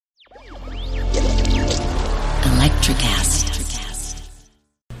Electrocast.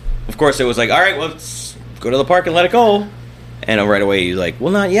 Of course, it was like, all right, well, let's go to the park and let it go. And right away, he's like,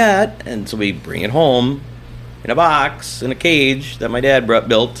 well, not yet. And so we bring it home in a box, in a cage that my dad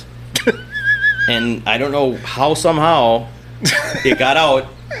built. And I don't know how, somehow, it got out.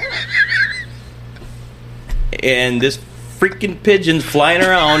 And this freaking pigeon's flying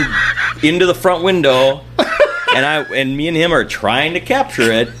around into the front window. And me and him are trying to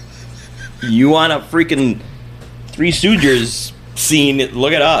capture it. You want a freaking Three Stooges scene?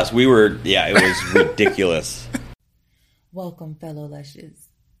 Look at us. It was ridiculous. Welcome, fellow Lushes.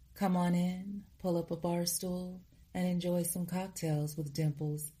 Come on in, pull up a bar stool, and enjoy some cocktails with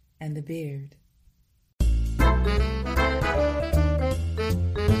Dimples and the Beard.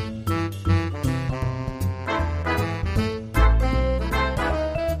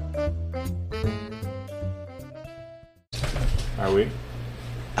 Are we?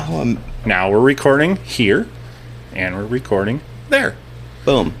 Oh, Now we're recording here, and we're recording there.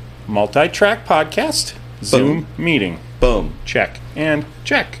 boom. Multi-track podcast, Zoom meeting. Boom. Check and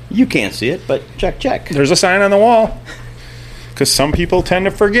check. You can't see it, but check. There's a sign on the wall, because some people tend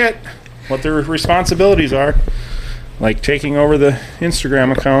to forget what their responsibilities are. Like taking over the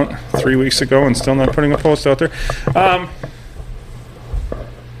Instagram account 3 weeks ago and still not putting a post out there.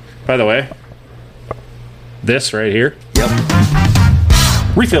 By the way, this right here,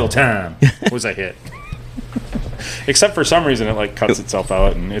 Yep. refill time, was a hit. Except for some reason it like cuts itself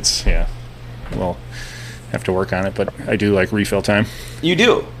out, and it's, well, have to work on it, but I do like refill time. You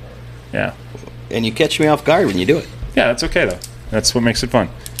do. Yeah. And you catch me off guard when you do it. Yeah, that's okay though. That's what makes it fun.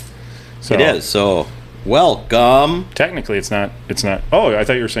 So, It is. So, welcome. technically it's not. Oh, I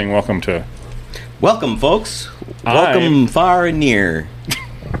thought you were saying welcome to Welcome, folks. Welcome far and near.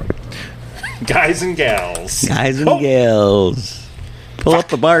 guys and gals. Guys and Oh, gals. Pull up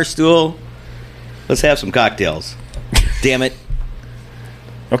the bar stool. Let's have some cocktails. Damn it.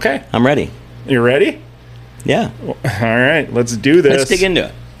 Okay, I'm ready. you ready? Yeah. All right, let's do this. Let's dig into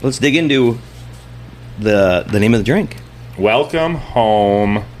it. Let's dig into the name of the drink. Welcome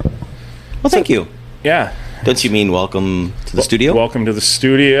home. Well, thank you. Yeah. Don't you mean welcome to the studio? Welcome to the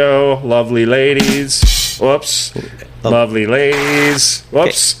studio, lovely ladies. Whoops. Lovely ladies.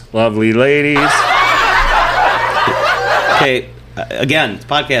 Whoops. Lovely ladies. Okay, again, it's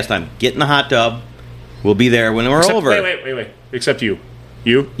podcast time. Get in the hot tub. We'll be there when we're Except, over. Wait. Except you.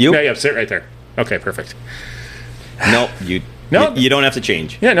 You? You? Yeah, sit right there. Okay, perfect. No, No. you don't have to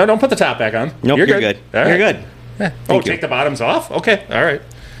change. Yeah, no, don't put the top back on. Nope, you're good. All You're right. good. Oh, Thank you. take the bottoms off? Okay, all right.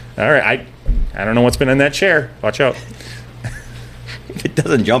 I don't know what's been in that chair. Watch out. If it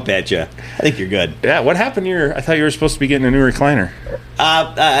doesn't jump at you, I think you're good. Yeah, what happened to I thought you were supposed to be getting a new recliner.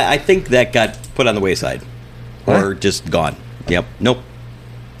 I think that got put on the wayside. Or What? just gone. Yep. Nope.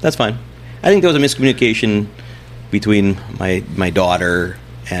 That's fine. I think there was a miscommunication between my daughter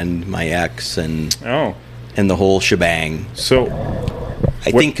and my ex and Oh, the whole shebang. so,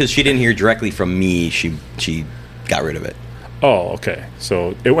 I think because she didn't hear directly from me, she got rid of it. okay.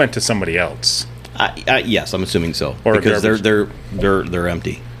 So it went to somebody else. Yes, I'm assuming so. Or a because garbage. they're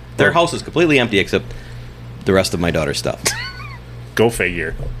empty. Their house is completely empty except the rest of my daughter's stuff. Go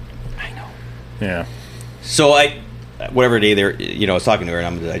figure. I know. Yeah. So whatever day I was talking to her,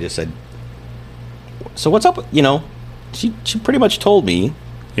 and I just said, "So what's up?" She pretty much told me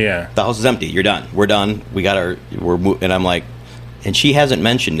Yeah. the house is empty. You're done. We're done. And I'm like, and she hasn't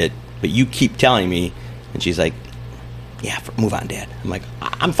mentioned it, but you keep telling me, and she's like, "Yeah, move on, Dad." I'm like,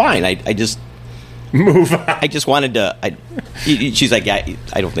 "I'm fine. I just Move on. I just wanted to." She's like, "Yeah,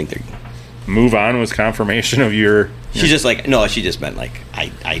 I don't think they're." Move on was confirmation of your... She's just like, no. She just meant like,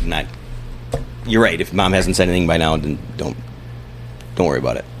 I'm not. You're right. If Mom hasn't said anything by now, then don't worry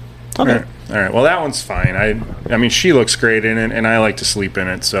about it. Okay. All right. Well, that one's fine. I mean, she looks great in it, and I like to sleep in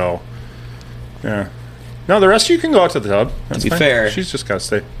it, so... Yeah. No, the rest of you can go out to the tub. That's be fine. fair- She's just got to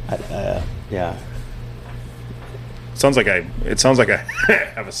stay. Yeah. Sounds like I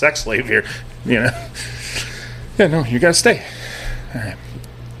have a sex slave here, Yeah, no, you got to stay. All right.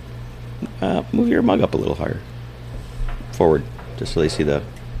 Move your mug up a little higher. Forward, just so they see the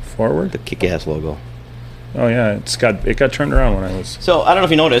Forward? kick-ass logo. Oh, yeah. It got turned around when I was... So, I don't know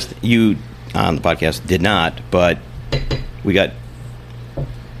if you noticed, you on the podcast did not, but we got...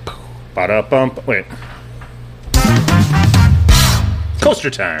 Ba-da-bump. Wait. Coaster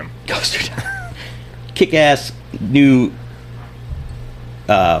time. Kick-ass new...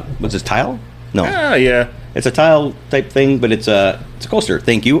 what's this, tile? No. Ah, yeah. It's a tile type thing, but it's a coaster.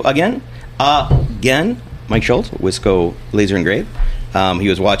 Thank you again. Mike Schultz, Wisco Laser Engrave. He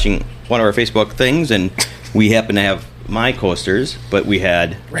was watching one of our Facebook things, and we happened to have my coasters, but we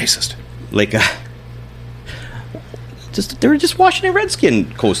had Racist. like they were just Washington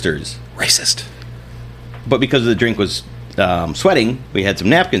Redskin coasters. Racist. But because the drink was sweating, we had some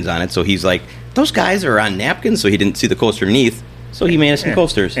napkins on it. So he's like, those guys are on napkins, so he didn't see the coaster underneath. So he made us some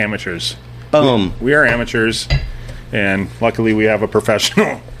coasters. Amateurs. Boom. We are amateurs, and luckily we have a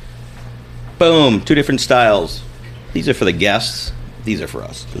professional. Boom. 2 different styles. These are for the guests. These are for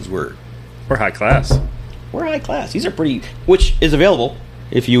us because we're high class. We're high class. These are pretty, which is available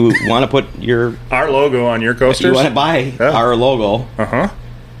if you want to put our logo on your coasters. If you want to buy our logo.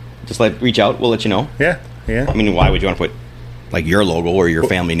 Just reach out. We'll let you know. Yeah. I mean, why would you want to put like your logo or your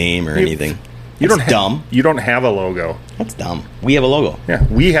family name or anything? That's dumb. You don't have a logo. That's dumb. We have a logo. Yeah,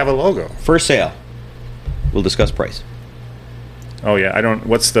 we have a logo. For sale. We'll discuss price. Oh yeah, I don't.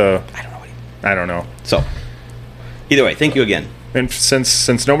 What's the? I don't know. I don't know. So, either way, thank you again. And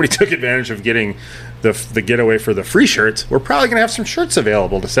since nobody took advantage of getting the getaway for the free shirts, we're probably gonna have some shirts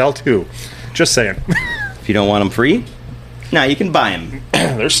available to sell too. Just saying. If you don't want them free, now you can buy them.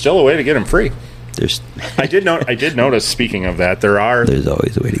 There's still a way to get them free. I did notice. Speaking of that, there's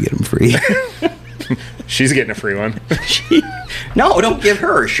always a way to get them free. She's getting a free one. No, don't give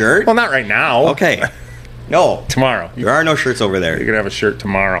her a shirt. Well, not right now. Okay. No. Tomorrow. There are no shirts over there. You're going to have a shirt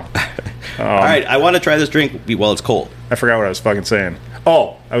tomorrow. All right. I want to try this drink while it's cold. I forgot what I was fucking saying.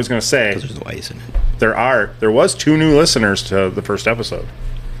 Oh, I was going to say. Because there's no ice in it. There was 2 new listeners to the first episode.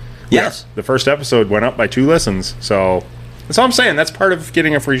 Yes. The first episode went up by 2 listens. So that's all I'm saying. That's part of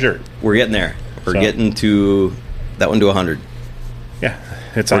getting a free shirt. We're getting there. We're getting to that one to 100. Yeah.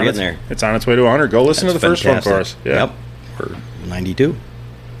 We're getting there. It's on its way to 100. Go listen to the first one for us. Yeah. Yep. We're 92.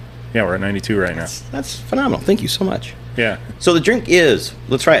 Yeah, we're at 92 right now. That's phenomenal. Thank you so much. Yeah. So the drink is,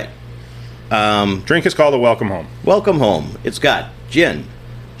 let's try it. Drink is called the Welcome Home. Welcome Home. It's got gin,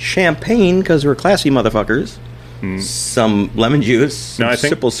 champagne, because we're classy motherfuckers, some lemon juice, some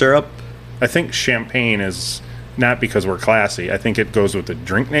simple syrup. I think champagne is not because we're classy. I think it goes with the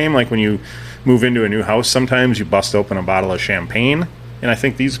drink name. Like when you move into a new house, sometimes you bust open a bottle of champagne. And I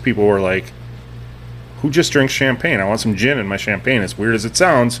think these people were like, who just drinks champagne? I want some gin in my champagne. As weird as it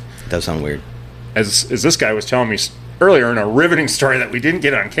sounds. It does sound weird. As this guy was telling me earlier in a riveting story that we didn't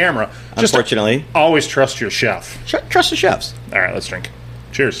get on camera. Unfortunately. Always trust your chef. Trust the chefs. All right, let's drink.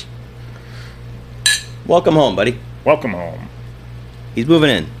 Cheers. Welcome home, buddy. Welcome home. He's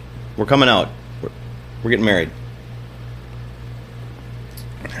moving in. We're coming out. We're getting married.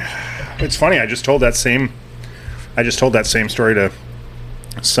 It's funny. I just told that same story to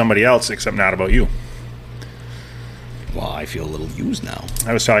somebody else, except not about you. Well, I feel a little used now.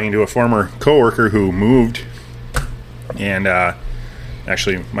 I was talking to a former coworker who moved, and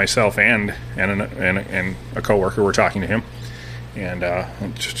actually myself and a coworker were talking to him, and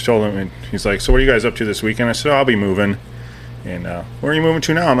I told him, and he's like, "So what are you guys up to this weekend?" I said, "Oh, I'll be moving." And where are you moving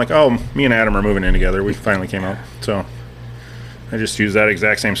to now? I'm like, "Oh, me and Adam are moving in together. We finally came out." So I just used that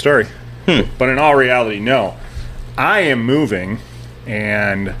exact same story. But in all reality, no. I am moving,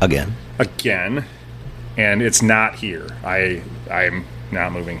 and again, and it's not here. I'm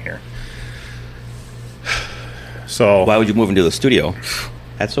not moving here. So why would you move into the studio?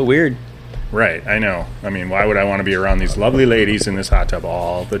 That's so weird. Right, I know. I mean, why would I want to be around these lovely ladies in this hot tub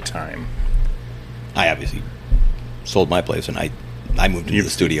all the time? I obviously sold my place, and I moved into the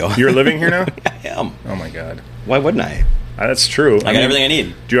studio. You're living here now? I am. Oh my God. Why wouldn't I? That's true. I got everything I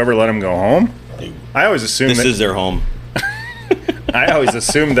need. Do you ever let them go home? I always assume this is their home. I always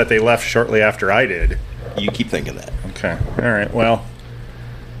assumed that they left shortly after I did. You keep thinking that. Okay. All right. Well,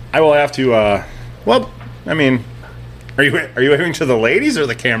 I will have to. Well, I mean, are you waving to the ladies or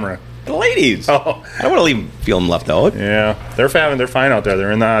the camera? The ladies. Oh, I don't want to feel them left out. Yeah, they're fine out there.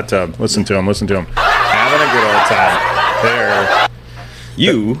 They're in the hot tub. Listen to them. Having a good old time.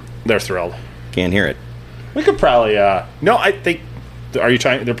 They're thrilled. Can't hear it. We could probably. No, I think. Are you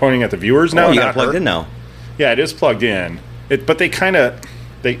trying? They're pointing at the viewers now. Oh, you got it plugged in now. Yeah, it is plugged in. But they kind of,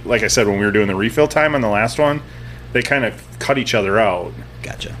 like I said when we were doing the refill time on the last one, they kind of cut each other out.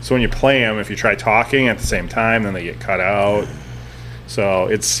 Gotcha. So when you play them, if you try talking at the same time, then they get cut out. So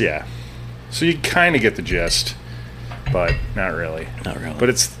it's So you kind of get the gist, but not really. Not really. But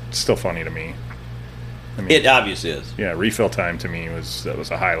it's still funny to me. I mean, it obviously is. Yeah, refill time to me was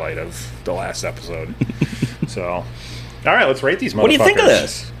a highlight of the last episode. So, all right, let's rate these motherfuckers. What do you think of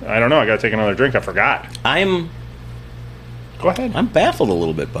this? I don't know. I got to take another drink. I forgot. Go ahead. I'm baffled a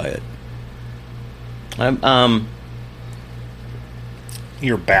little bit by it.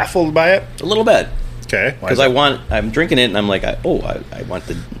 You're baffled by it? A little bit. Okay. Because I'm drinking it and I'm like, I want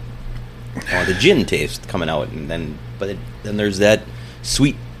the gin taste coming out, and then there's that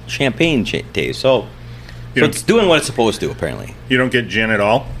sweet champagne taste. So it's doing what it's supposed to, apparently. You don't get gin at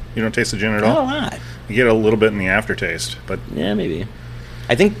all? You don't taste the gin at all? Not a lot. You get a little bit in the aftertaste, but Yeah, maybe.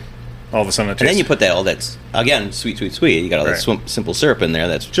 I think, all of a sudden it tastes... and then you put that all that's again sweet. You got all that simple syrup in there.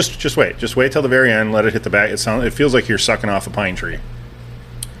 That's Just wait. Just wait till the very end. Let it hit the back. It feels like you're sucking off a pine tree.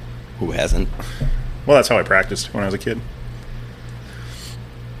 who hasn't? Well, that's how I practiced when I was a kid.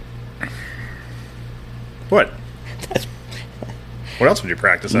 What? What else would you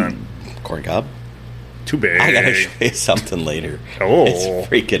practice on? Corn cob. Too big. I gotta show you something later. Oh. It's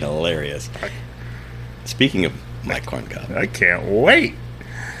freaking hilarious. Speaking of my corn cob, I can't wait.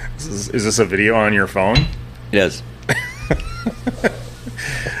 Is this a video on your phone? it is.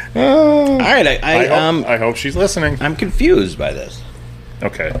 All right, I hope she's listening. I'm confused by this.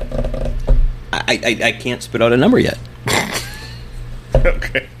 Okay. I can't spit out a number yet.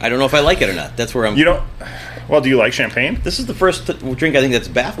 Okay. I don't know if I like it or not. That's where I'm. You don't... Well, do you like champagne? This is the first drink I think that's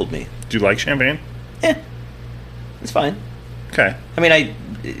baffled me. Do you like champagne? It's fine. Okay. I mean,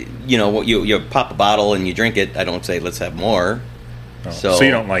 you pop a bottle and you drink it. I don't say let's have more. Oh, So you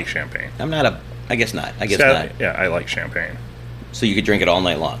don't like champagne? I'm not I guess not. I guess So, not. Yeah, I like champagne. So you could drink it all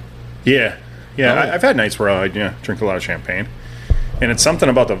night long. Yeah. Oh. I've had nights where I drink a lot of champagne, and it's something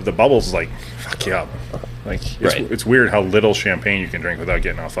about the bubbles like fuck you up. Like it's weird how little champagne you can drink without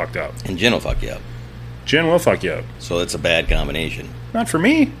getting all fucked up. And gin will fuck you up. Gin will fuck you up. So it's a bad combination. Not for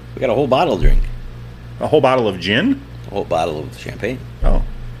me. We got a whole bottle to drink. A whole bottle of gin? A whole bottle of champagne. Oh,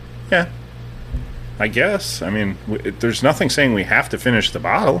 yeah. I guess. I mean, there's nothing saying we have to finish the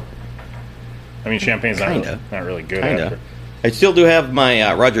bottle. I mean, champagne's not really good. Kinda. I still do have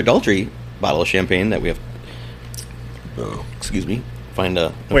my Roger Daltrey bottle of champagne that we have. Excuse me. Find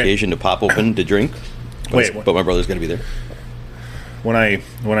an occasion to pop open to drink. But my brother's going to be there. When I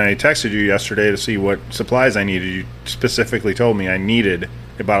texted you yesterday to see what supplies I needed, you specifically told me I needed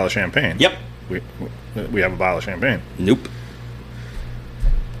a bottle of champagne. Yep. We have a bottle of champagne. Nope.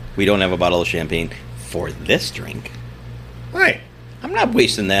 We don't have a bottle of champagne for this drink. Why? I'm not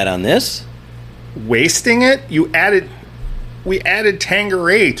wasting that on this. Wasting it? We added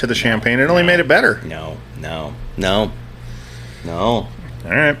Tanqueray to the champagne. It only made it better. No. All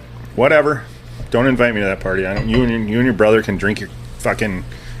right. Whatever. Don't invite me to that party. You and your brother can drink your fucking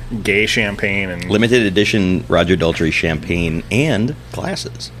gay champagne and Limited edition Roger Daltrey champagne and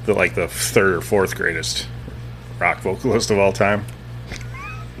glasses. the third or fourth greatest rock vocalist of all time.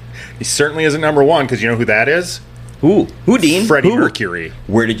 He certainly isn't number one, because you know who that is? Who, Dean? Freddie Who? Mercury.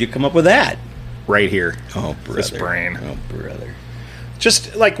 Where did you come up with that? Right here. Oh, brother. This brain. Oh, brother.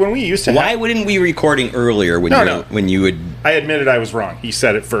 Just like when we used to Why wouldn't we recording earlier when you would... I admitted I was wrong. He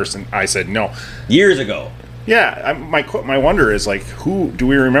said it first, and I said no. Years ago. Yeah, my wonder is, like, who... Do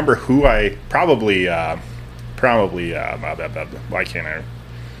we remember who I... Probably why can't I...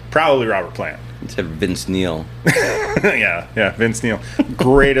 Probably Robert Plant. Instead of Vince Neil. yeah, Vince Neil.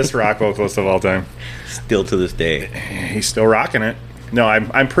 Greatest rock vocalist of all time. Still to this day. He's still rocking it. No,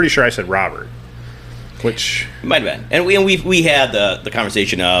 I'm pretty sure I said Robert. Which... Might have been. And we had the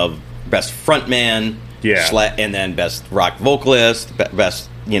conversation of best frontman... Yeah. And then best rock vocalist, best,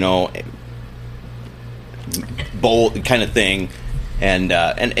 bold kind of thing. And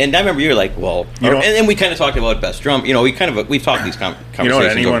I remember you were like, well... And we kind of talked about best drum. We've talked these conversations. You know what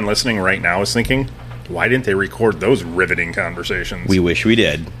anyone listening right now is thinking? Why didn't they record those riveting conversations? We wish we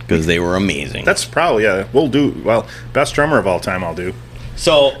did, because they were amazing. That's probably, we'll do... Well, best drummer of all time I'll do.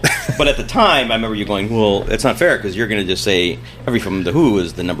 So, but at the time, I remember you going, well, it's not fair, because you're going to just say every from The Who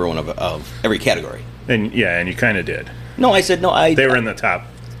is the number one of every category. And you kind of did. No, I said no. They were in the top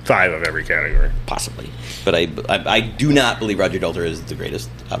 5 of every category. Possibly. But I do not believe Roger Daltrey is the greatest,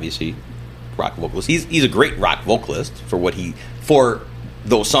 obviously, rock vocalist. He's a great rock vocalist for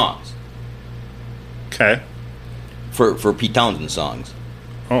those songs. Okay. For Pete Townsend songs.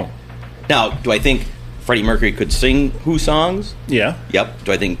 Oh. Now, do I think Freddie Mercury could sing Who songs? Yeah. Yep.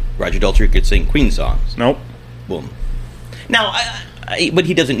 Do I think Roger Daltrey could sing Queen songs? Nope. Boom. Now, but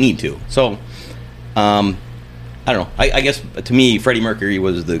he doesn't need to. So, I don't know. I guess to me, Freddie Mercury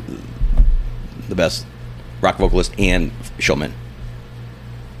was the best rock vocalist and showman,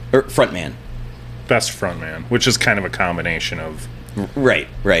 or frontman. Best frontman, which is kind of a combination of right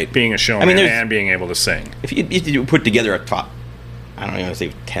being a showman and being able to sing. If you put together a top, I don't even want to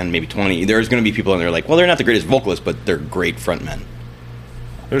say 10, maybe 20, there's going to be people in there like, well, they're not the greatest vocalists, but they're great frontmen.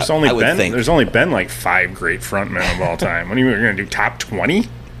 There's only been like 5 great frontmen of all time. What are you going to do? Top 20?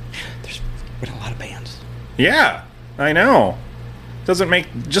 There's been a lot of bands. Yeah, I know. Doesn't make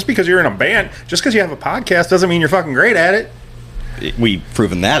just because you're in a band, just because you have a podcast, doesn't mean you're fucking great at it. We've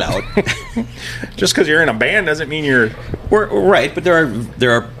proven that out. Just because you're in a band doesn't mean you're right. But there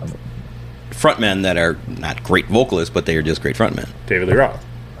are frontmen that are not great vocalists, but they are just great frontmen. David Lee Roth.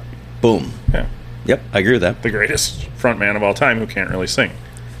 Boom. Yeah. Yep, I agree with that. The greatest frontman of all time who can't really sing.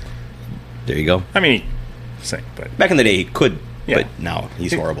 There you go. I mean, he sing, but Back in the day, he could, Yeah. but now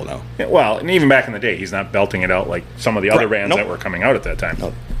he's horrible now. yeah, well, and even back in the day, he's not belting it out like some of the other Correct. bands Nope. that were coming out at that time.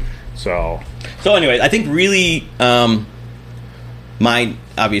 Nope. So, So anyway, I think really, my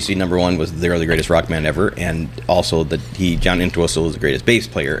obviously number one was they're the greatest rock band ever, and also that John Entwistle is the greatest bass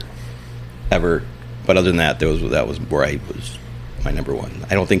player ever. But other than that, that was where I was my number one.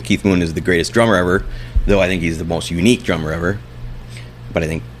 I don't think Keith Moon is the greatest drummer ever, though I think he's the most unique drummer ever. But I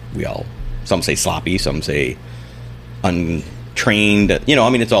think some say sloppy, some say untrained. You know,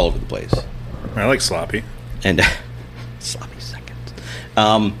 I mean, it's all over the place. I like Sloppy. And sloppy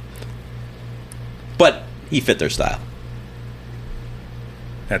second. But he fit their style.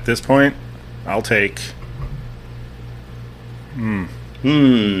 At this point, I'll take...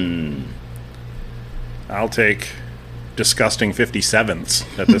 I'll take disgusting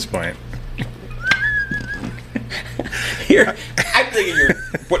 57ths at this point. Here, I'm thinking you're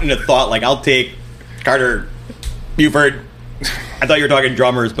putting a thought like, I'll take Carter Buford. I thought you were talking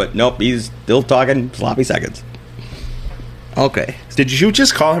drummers, but nope, he's still talking sloppy seconds. Okay. Did you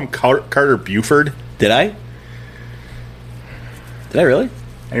just call him Carter Buford? Did I? Did I really?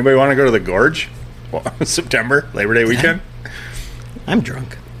 Anybody want to go to the Gorge? Well, September, Labor Day weekend? I'm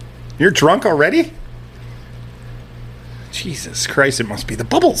drunk. You're drunk already? Jesus Christ, it must be the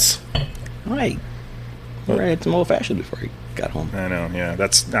bubbles. I had some old fashioned before he got home. I know, yeah.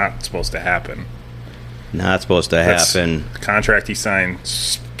 That's not supposed to happen. Not supposed to That's happen. the contract he signed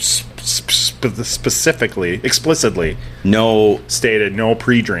explicitly No stated no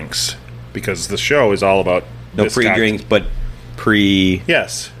pre-drinks because the show is all about this pre-drinks, but pre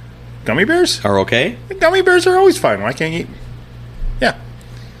Yes. Gummy bears? are okay. Gummy bears are always fine. Why can't you eat? Yeah.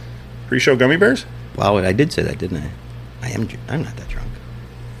 Pre-show gummy bears? Wow, I did say that, didn't I? I'm not that drunk.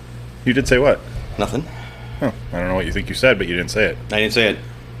 You did say what? Nothing. Oh, I don't know what you think you said, but you didn't say it. I didn't say it.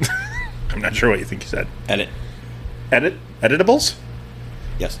 I'm not sure what you think you said. Edit. Editables?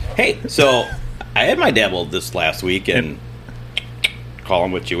 Yes. Hey, so I had my dabble this last week, and call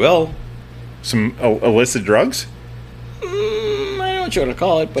them what you will. Some illicit drugs? I don't know what you want to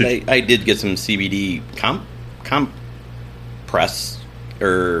call it, but I did get some CBD compress,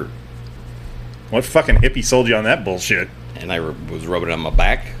 What fucking hippie sold you on that bullshit? and I was rubbing it on my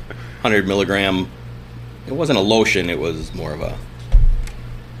back. 100 milligram. It wasn't a lotion. It was more of a,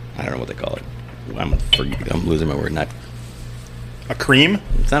 I don't know what they call it. I'm losing my word. A cream?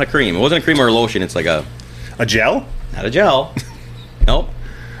 It's not a cream. It wasn't a cream or a lotion. It's like a gel? not a gel. Nope.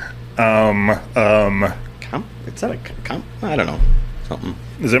 It's not a I don't know. Something.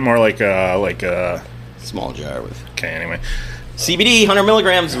 Is it more like a Small jar with okay, anyway. CBD, 100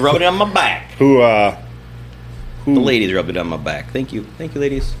 milligrams, rubbing it on my back. Who The ladies rubbed it on my back. Thank you,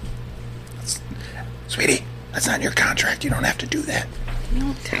 ladies. Sweetie, that's not in your contract. You don't have to do that.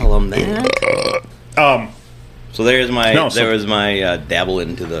 Don't tell them that. So there's my dabble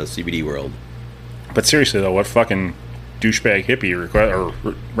into the CBD world. But seriously though, what fucking douchebag hippie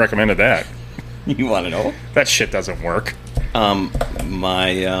recommended that? You want to know? That shit doesn't work. Or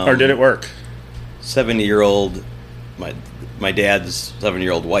Or did it work? 70-year-old, my dad's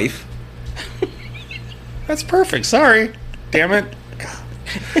 7-year-old wife. That's perfect. Sorry. Damn it.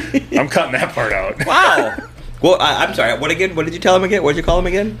 I'm cutting that part out. Wow. Well, I'm sorry. What again? What did you tell him again? What did you call him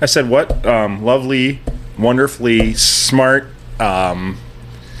again? I said, what lovely, wonderfully smart,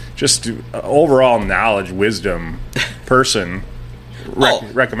 just overall knowledge, wisdom person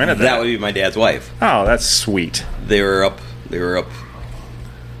recommended that. That would be my dad's wife. Oh, that's sweet. They were up.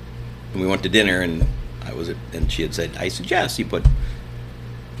 And we went to dinner, and and she had said, I suggest you put.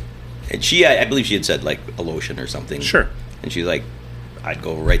 And I believe she had said like a lotion or something. Sure. And she's like, I'd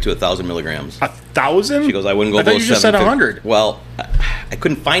go right to 1,000 milligrams. 1,000? She goes, I wouldn't go I thought below you just said 750. 100. Well, I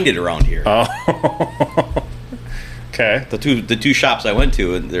couldn't find it around here. Oh. Okay. The two shops I went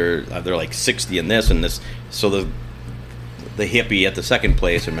to, they're like 60 in this and this. So the hippie at the second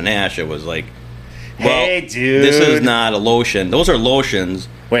place in Menasha was like, well, hey, dude. this is not a lotion. Those are lotions.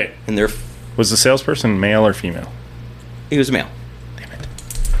 Wait. And they're. Was the salesperson male or female? He was male. Damn it.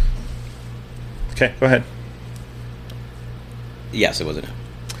 Okay, go ahead. Yes, it wasn't him.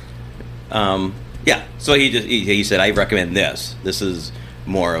 Yeah. So he said, I recommend this. This is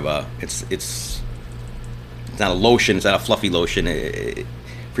more of a it's not a lotion. It's not a fluffy lotion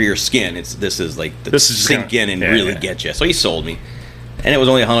for your skin. This is sink in and really get you. So he sold me, and it was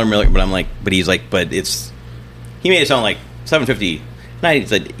only 100 milligrams. But I'm like, but he's like, but it's. He made it sound like 750. And I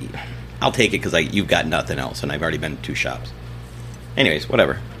said, I'll take it because you've got nothing else, and I've already been to 2 shops. Anyways,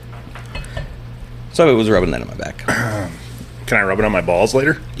 whatever. So it was rubbing that on my back. Can I rub it on my balls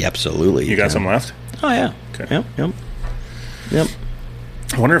later? Absolutely. You got some left? Oh, yeah. Okay. Yep.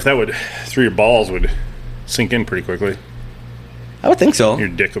 I wonder if that would, through your balls, would sink in pretty quickly. I would think so. Your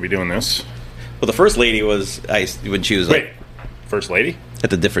dick will be doing this. Well, the first lady was when she was Wait, first lady? at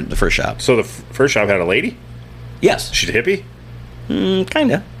the first shop. So the first shop had a lady? Yes, She's a hippie?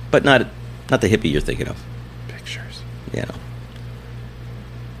 kind of, but not the hippie you're thinking of. Pictures. You know.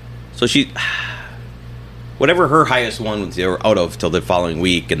 So she, whatever her highest one was, they were out of till the following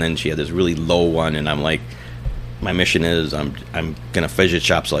week, and then she had this really low one, and I'm like, my mission is I'm gonna fidget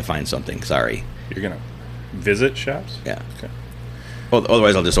shop till I find something. Sorry. You're going to visit shops? Yeah. Okay. Well,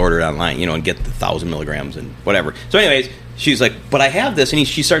 otherwise I'll just order it online, and get the 1,000 milligrams and whatever. So, anyways, she's like, "But I have this," and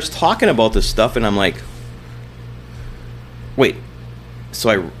she starts talking about this stuff, and I'm like, "Wait."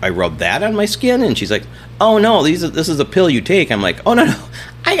 So I rub that on my skin, and she's like, "Oh no, this is a pill you take." I'm like, "Oh no,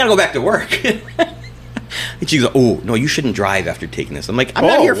 I gotta go back to work." And she's like, "Oh no, you shouldn't drive after taking this." I'm like, "I'm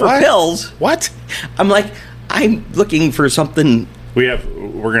not here for pills." What? I'm like, "I'm looking for something." We're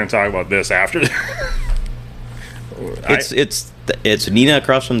going to talk about this after. It's Nina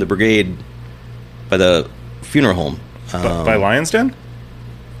across from the Brigade by the funeral home. By Lion's Den?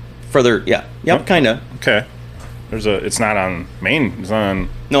 Further, yeah. Yep, kind of. Okay. It's not on Main. It's not on.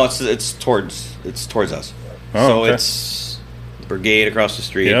 No, it's towards us. Oh, so okay. it's Brigade across the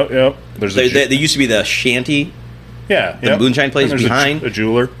street. Yep. There used to be the shanty. Yeah. The moonshine place And there's behind. a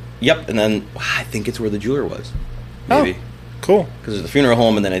jeweler. Yep, and then I think it's where the jeweler was. Maybe. Oh, cool. Because there's the funeral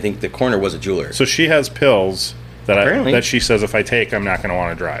home, and then I think the corner was a jeweler. So she has pills Apparently. that she says if I take, I'm not going to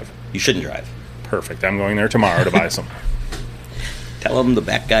want to drive. You shouldn't drive. Perfect. I'm going there tomorrow to buy some. Tell them the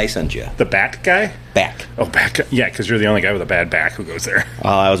back guy sent you. The bat guy? Back. Oh, back guy. Yeah, because you're the only guy with a bad back who goes there.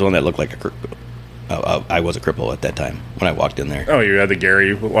 I was the one that looked like a cripple. I was a cripple at that time when I walked in there. Oh, you had the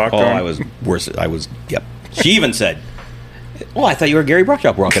Gary walk on? I was worse. Yep. She even said, "Oh, I thought you were Gary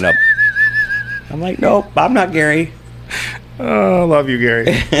Bruckshop walking up." I'm like, "Nope, I'm not Gary." Oh, I love you, Gary.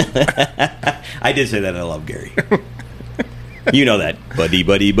 I did say that I love Gary. You know that. Buddy.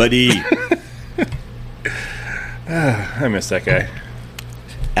 I miss that guy.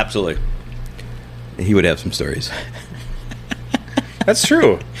 Absolutely. He would have some stories. That's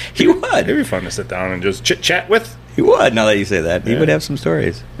true. He would. It'd be fun to sit down and just chit-chat with. He would, now that you say that. He would have some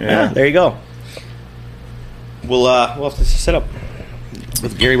stories. Yeah. There you go. We'll have to set up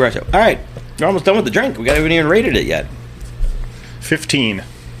with Gary Bruckshop. All right. We're almost done with the drink. We haven't even rated it yet. 15.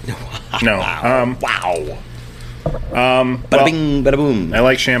 No. Wow. Bada Well, bing, bada boom. I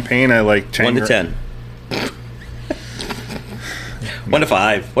like champagne. I like 1 to 10. 1 to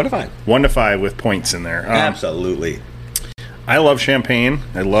 5. 1 to 5. 1 to 5 with points in there. Absolutely. I love champagne.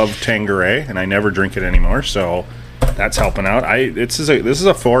 I love Tanqueray, and I never drink it anymore, so that's helping out. This is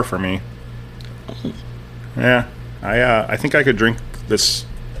a 4 for me. Yeah, I think I could drink this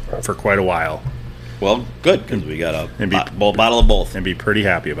for quite a while Well, good, because we got a And be- bottle of both. and be pretty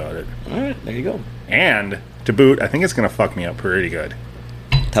happy about it. All right, there you go. And to boot, I think it's going to fuck me up pretty good.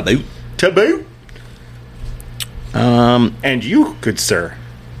 Taboo. To boot. And you, good sir,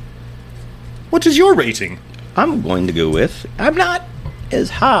 what is your rating? I'm going to go with, I'm not as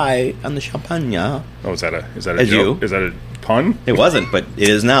high on the champagne. Oh, is that a As joke? you. Is that a pun? It wasn't, but it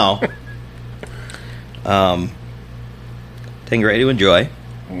is now. Tanqueray to enjoy.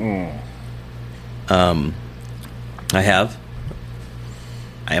 I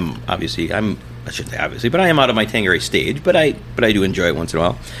shouldn't say obviously, but I am out of my Tanqueray stage, but I do enjoy it once in a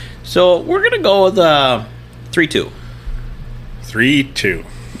while. So we're gonna go with 3-2. 3-2.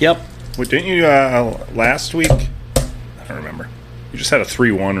 Yep. What didn't you last week? I don't remember. You just had a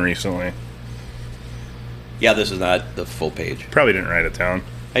 3-1 recently. Yeah, this is not the full page. Probably didn't write it down.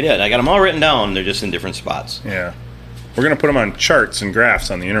 I did. I got them all written down. They're just in different spots. Yeah. We're going to put them on charts and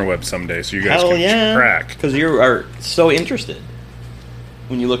graphs on the interweb someday so you guys can track. Because you are so interested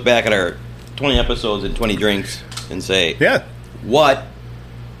when you look back at our 20 episodes and 20 drinks and say, Yeah. what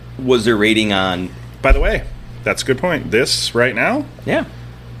was their rating on? By the way, that's a good point. This right now, Yeah.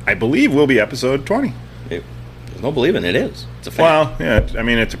 I believe will be episode 20. There's no believing it is. It's a fact. Well, yeah, I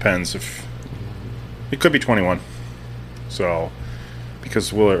mean, it depends. If it could be 21. So,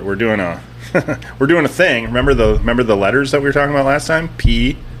 because we're doing a we're doing a thing. Remember the letters that we were talking about last time?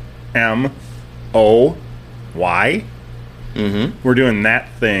 P, M, O, Y. Mm-hmm. We're doing that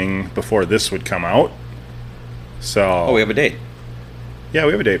thing before this would come out. So, Oh, we have a date. yeah,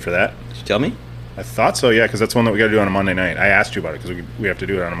 we have a date for that. Did you tell me? I thought so, yeah, because that's one that we got to do on a Monday night. I asked you about it because we have to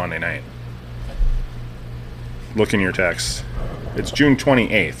do it on a Monday night. Look in your text. It's June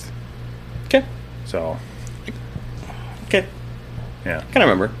 28th. Okay. So, Okay. yeah. Kind of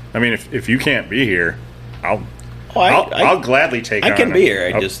remember. I mean, if you can't be here, I'll Oh, I'll gladly take I on can be here.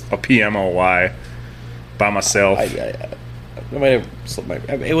 a PMOY by myself. I might have slipped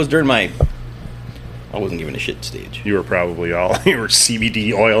it was during my... I wasn't giving a shit stage. You were probably you were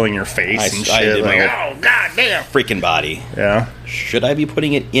CBD oiling your face and shit. I did like, my god damn. freaking body. Yeah. Should I be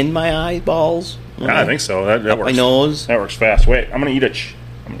putting it in my eyeballs? Yeah, I think so. That Up works. my nose? That works fast. Wait, I'm gonna eat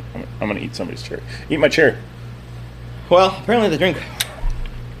I'm gonna eat somebody's chair. Eat my chair. Well, apparently the drink...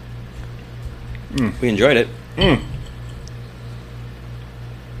 We enjoyed it.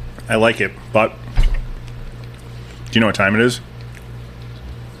 I like it, but do you know what time it is?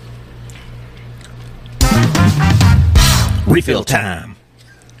 Refill time.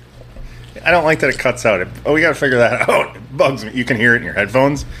 I don't like that it cuts out. We got to figure that out. It bugs me. You can hear it in your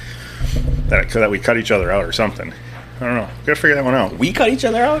headphones. That we cut each other out or something. I don't know. We got to figure that one out. We cut each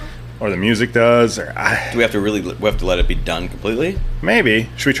other out? Or the music does. Or Do we have to let it be done completely? maybe.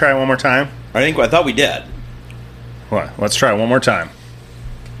 Should we try it one more time? I thought we did. What? Let's try it one more time.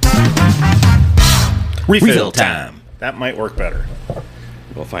 Refill time. That might work better.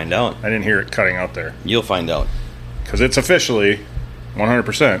 We'll find out. I didn't hear it cutting out there. You'll find out. Because it's officially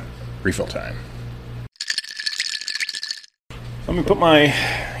 100% refill time. Let me put my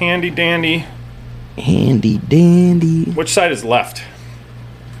handy dandy. Handy dandy. Which side is left?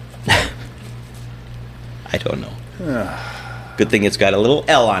 I don't know. Good thing it's got a little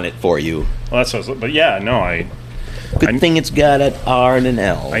L on it for you. Well, that's what I was, but yeah, no, Good thing it's got an R and an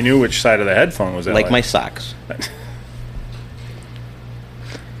L. I knew which side of the headphone was that. Like my socks.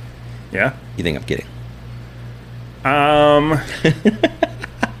 Yeah? You think I'm kidding?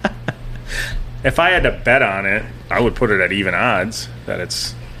 If I had to bet on it, I would put it at even odds that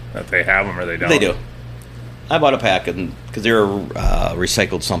they have them or they don't. They do. I bought a pack because they were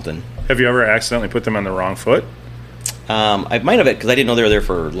recycled something. Have you ever accidentally put them on the wrong foot? I might have it because I didn't know they were there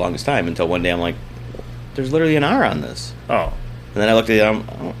for the longest time until one day I'm like, there's literally an R on this. Oh. And then I looked at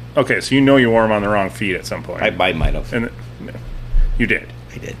it. Okay, so you know you wore them on the wrong feet at some point. I might have. And no, you did.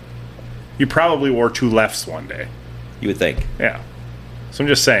 I did. You probably wore two lefts one day. You would think. Yeah. So I'm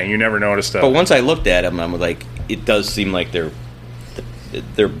just saying, you never noticed that. But once I looked at them, I'm like, it does seem like they're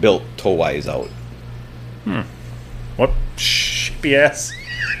built toe-wise out. What shippy ass?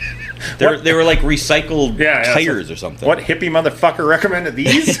 They were like recycled Yeah, tires so or something. What hippie motherfucker recommended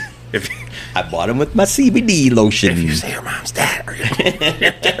these? If I bought them with my CBD lotion. If you say your mom's dad, or your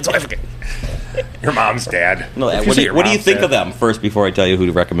dad's wife again. Your mom's dad. No, If what say do your you mom's think dad. of them first before I tell you who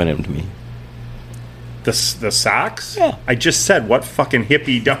recommended them to me? The socks? Yeah. I just said, what fucking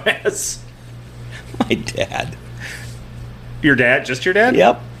hippie dumbass? My dad. Your dad? Just your dad?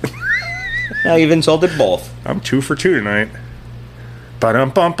 Yep. Now you've insulted both. I'm 2 for 2 tonight.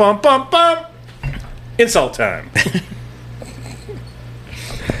 Ba-dum-bum-bum-bum-bum. Insult time.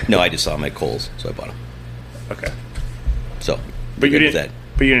 No, I just saw them at Kohl's, so I bought them. Okay. So, But you good with didn't.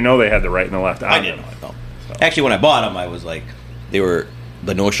 But you didn't know they had the right and the left. I didn't know it, no. Actually, when I bought them, I was like, they were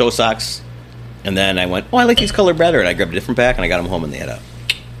the no-show socks. And then I went, I like these color better. And I grabbed a different pack, and I got them home, and they had a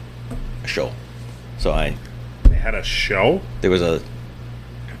show. So They had a show. there was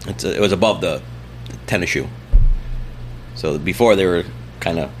it was above the tennis shoe. So before they were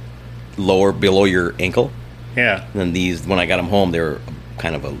kind of below your ankle. Yeah. And then these, when I got them home, they were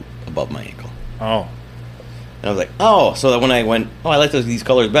kind of above my ankle. Oh. And I was like, so that when I went, I like these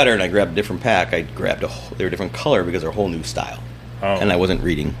colors better, and I grabbed a different pack, I grabbed they were a different color because they're a whole new style. Oh. And I wasn't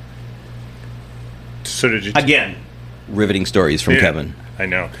reading. So did you? Again, riveting stories from Yeah, Kevin. I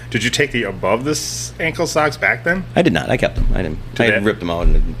know. Did you take the above this ankle socks back then? I did not. I kept them. I didn't. I they- ripped them out,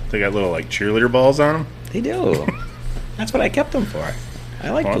 and They got little like cheerleader balls on them. they do. That's what I kept them for. I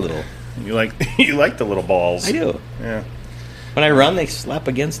like the little. You like the little balls. I do. Yeah. When I run, they slap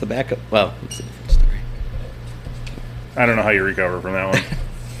against the back of. Well, it's a different story. I don't know how you recover from that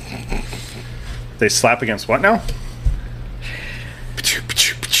one. They slap against what now?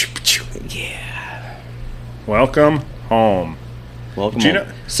 Yeah. Welcome home. Welcome Do you home.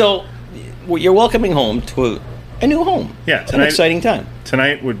 know- So, you're welcoming home to a new home. Yeah, It's an tonight- exciting time.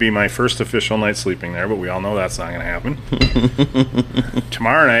 Tonight would be my first official night sleeping there, but we all know that's not going to happen.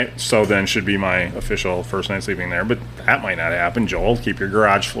 Tomorrow night, so then should be my official first night sleeping there, but that might not happen. Joel, keep your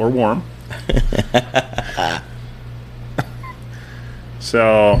garage floor warm.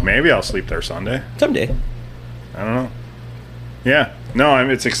 So maybe I'll sleep there Sunday. Someday. I don't know. Yeah, no,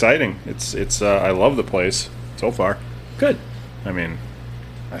 it's exciting. It's I love the place so far. Good. I mean,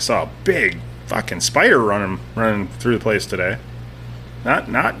 I saw a big fucking spider running through the place today.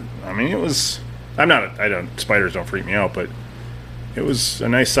 Not. I mean, it was. Spiders don't freak me out, but it was a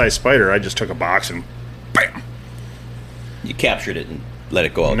nice sized spider. I just took a box and, bam. You captured it and let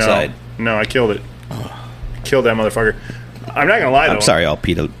it go outside. No, I killed it. killed that motherfucker. I'm not gonna lie though. I'm sorry, all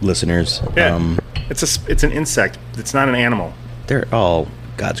PETA listeners. Yeah. It's an insect. It's not an animal. They're all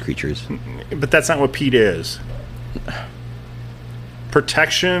God's creatures. But that's not what PETA is.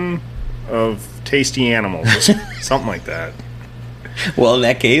 Protection of tasty animals. Something like that. Well, in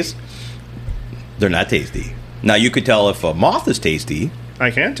that case, they're not tasty. Now, you could tell if a moth is tasty.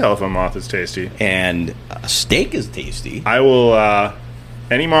 I can tell if a moth is tasty. And a steak is tasty. I will,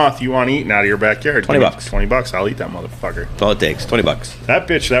 any moth you want eaten out of your backyard. $20. $20. I'll eat that motherfucker. That's all it takes. $20. That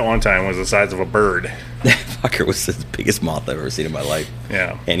bitch that one time was the size of a bird. That fucker was the biggest moth I've ever seen in my life.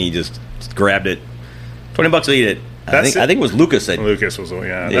 Yeah. And he just grabbed it. $20 to eat it. I think it was Lucas that. Lucas was,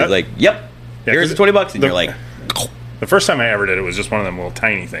 yeah. He was like, yep. Yeah, here's the $20. And you're like. The first time I ever did it was just one of them little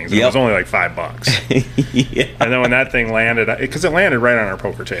tiny things. It was only like $5. Yeah. And then when that thing landed, because it landed right on our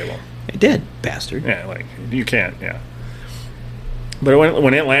poker table. It did, bastard. Yeah, like, you can't, yeah. But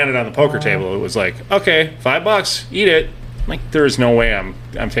when it landed on the poker table, it was like, okay, $5, eat it. Like, there's no way I'm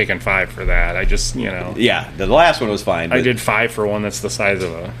taking 5 for that. I just, Yeah, the last one was fine. I did 5 for one that's the size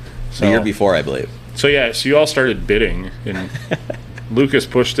of a. The year before, I believe. So yeah, so you all started bidding, and Lucas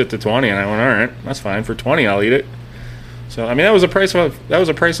pushed it to 20, and I went, all right, that's fine. For 20, I'll eat it. So I mean, that was a price.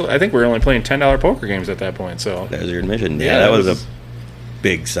 I think we were only playing $10 poker games at that point. So that was your admission. Yeah, that was a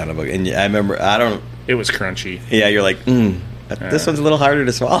big son of a. And I remember, It was crunchy. Yeah, you're like, this one's a little harder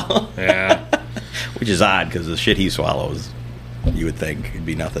to swallow. Yeah, which is odd because the shit he swallows, you would think it'd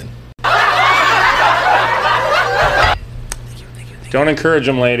be nothing. Don't encourage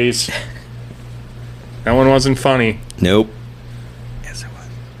them, ladies. That one wasn't funny. Nope. Yes, it was.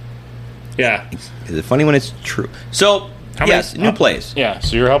 Yeah. Is it funny when it's true? So, new place. Yeah,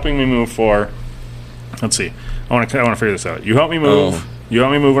 so you're helping me move for... Let's see. I want to figure this out. You helped me move. Oh. You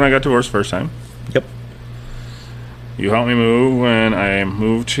helped me move when I got divorced first time. Yep. You helped me move when I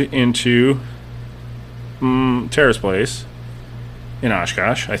moved into Tara's place in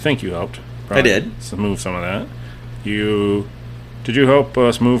Oshkosh. I think you helped. Probably. I did. To move some of that. Did you help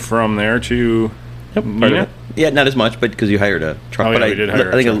us move from there to Nina? Yeah, not as much, but because you hired a truck. Oh, but yeah, we did hire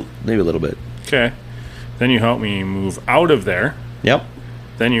I think maybe a little bit. Okay. Then you helped me move out of there. Yep.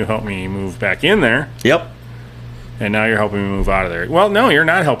 Then you helped me move back in there. Yep. And now you're helping me move out of there. Well, no, you're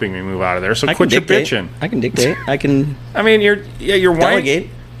not helping me move out of there. So quit your bitching. I can dictate. I can. I mean, your delegate.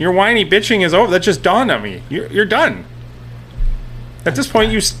 Your whiny bitching is over. That just dawned on me. You're done. At this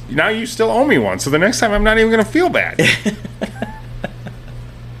point, you still owe me one. So the next time, I'm not even going to feel bad.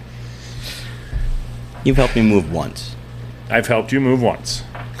 You've helped me move once. I've helped you move once.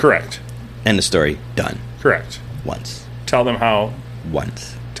 Correct. End of story. Done. Correct. Once. Tell them how.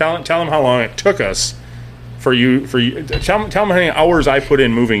 Once. Tell them how long it took us for you. Tell them how many hours I put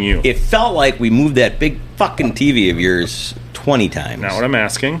in moving you. It felt like we moved that big fucking TV of yours 20 times. Now what I'm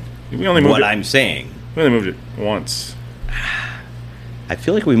asking. We only moved I'm saying. We only moved it once. I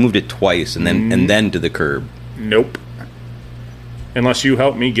feel like we moved it twice and then to the curb. Nope. Unless you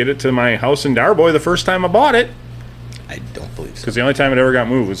helped me get it to my house in Darboy the first time I bought it. I don't believe so. Because the only time it ever got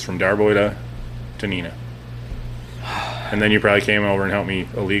moved was from Darboy to Nina. And then you probably came over and helped me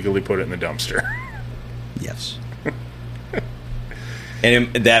illegally put it in the dumpster. Yes.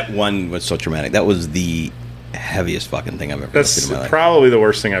 And that one was so traumatic. That was the heaviest fucking thing I've ever lifted in my life. That's probably the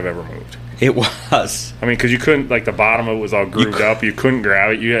worst thing I've ever moved. It was. I mean, because you couldn't, like, the bottom of it was all grooved up. You couldn't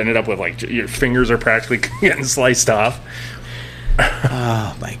grab it. You ended up with, like, your fingers are practically getting sliced off.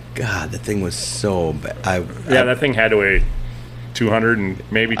 Oh, my God. The thing was so bad. That thing had to weigh 200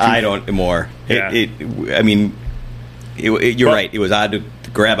 and maybe I don't more. Yeah. You're right. It was odd to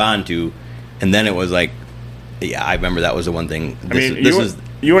grab onto, and then it was like, yeah, I remember that was the one thing.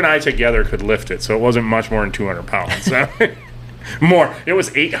 You and I together could lift it, so it wasn't much more than 200 pounds. More. It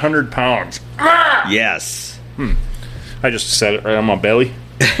was 800 pounds. Yes. I just set it right on my belly.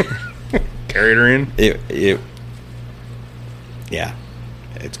 Carried her in. Yeah.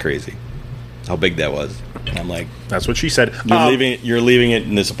 It's crazy how big that was. And I'm like, that's what she said. You're leaving it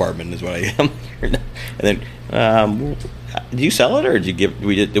in this apartment is what I am. And then, did you sell it or did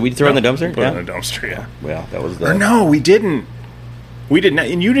we throw it in the dumpster? Put it in the dumpster, yeah. Well, that was Or no, we didn't. We did not,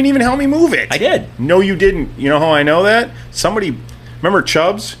 and you didn't even help me move it. I did. No, you didn't. You know how I know that? Somebody, remember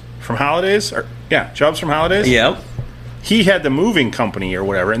Chubbs from Holidays? Chubbs from Holidays? Yep. He had the moving company or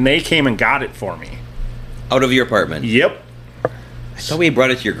whatever, and they came and got it for me. Out of your apartment? Yep. I thought we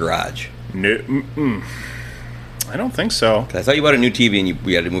brought it to your garage. No, I don't think so. I thought you bought a new TV and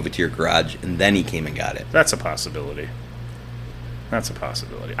we had to move it to your garage, and then he came and got it. That's a possibility.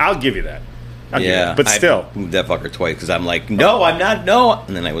 I'll give you that. But still, I moved that fucker twice because I'm like, no, I'm not, no,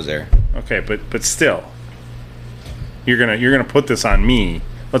 and then I was there. Okay, but still, you're gonna put this on me.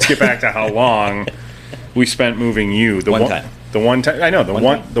 Let's get back to how long we spent moving you. One time. The one time. I know the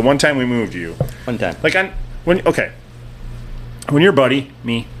One the one time we moved you. One time. Like when your buddy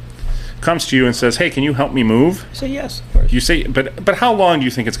me comes to you and says, "Hey, can you help me move?" Say yes, of course. You say, but how long do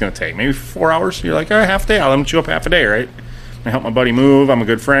you think it's going to take? Maybe 4 hours? You're like, all right, half a day. I'll let him chew up half a day, right? I help my buddy move. I'm a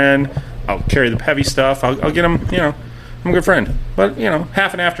good friend. I'll carry the heavy stuff. I'll get him, I'm a good friend. But,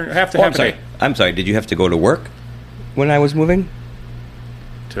 half a day. I'm sorry. Did you have to go to work when I was moving?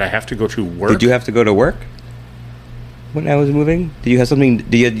 Did I have to go to work? Did you have to go to work when I was moving? Did you have something?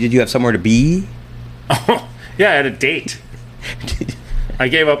 Did you have somewhere to be? Oh, yeah, I had a date. I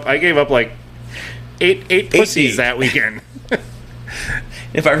gave up like eight pussies that weekend.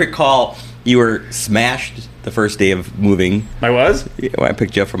 If I recall, you were smashed the first day of moving. I was? When I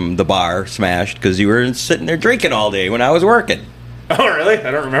picked you up from the bar, smashed, because you were sitting there drinking all day when I was working. Oh, really?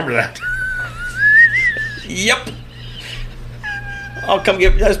 I don't remember that. Yep. I'll come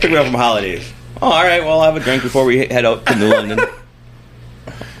just pick me up from Holidays. Oh, all right, well, I'll have a drink before we head out to New London.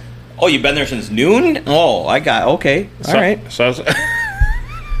 Oh, you've been there since noon? Oh, okay. All right. So I was...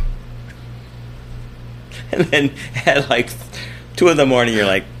 And then at like 2 in the morning, you're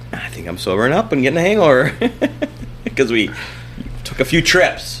like, I think I'm sobering up and getting a hangover. Because we took a few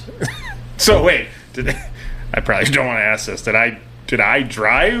trips. So wait, I probably don't want to ask this. Did I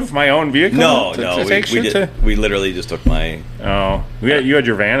drive my own vehicle? No, we literally just took my... Oh, you had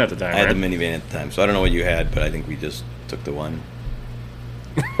your van at the time, I had right? the minivan at the time, so I don't know what you had, but I think we just took the one.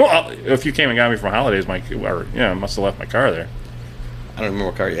 Well, if you came and got me from Holidays, I must have left my car there. I don't remember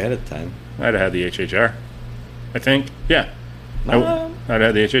what car you had at the time. I'd have had the HHR. I think, yeah. I'd have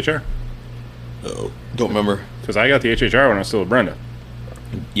had the HHR. Oh, don't remember. Because I got the HHR when I was still with Brenda.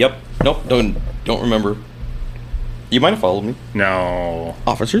 Yep. Nope. Don't remember. You might have followed me. No.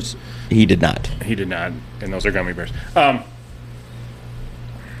 Officers? He did not. He did not. And those are gummy bears.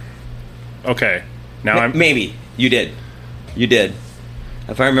 Okay. Now Maybe. You did.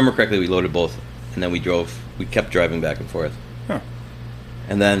 If I remember correctly, we loaded both. And then we kept driving back and forth. Huh.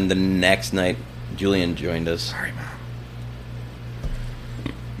 And then the next night, Julian joined us. Sorry, Mom.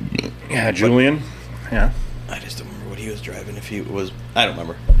 Yeah, Julian. Yeah. I just don't remember what he was driving. If he was... I don't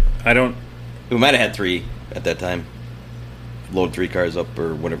remember. We might have had 3 at that time. Load 3 cars up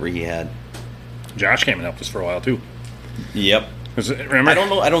or whatever he had. Josh came and helped us for a while, too. Yep. Remember? I don't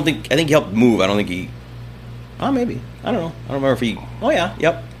know. I think he helped move. I don't think he... Oh, maybe. I don't know. I don't remember if he... Oh, yeah.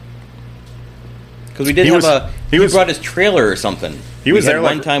 Yep. Because we did He brought his trailer or something. He was there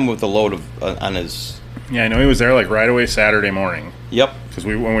one time with a load of on his... Yeah, I know he was there like right away Saturday morning. Yep. Because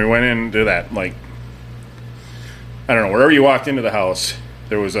when we went in to do that, like... I don't know, wherever you walked into the house,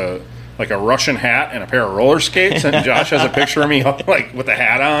 there was a Russian hat and a pair of roller skates, and Josh has a picture of me like with the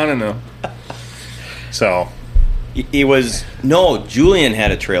hat on and the... So... It was... No, Julian had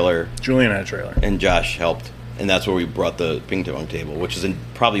a trailer. And Josh helped. And that's where we brought the ping pong table, which is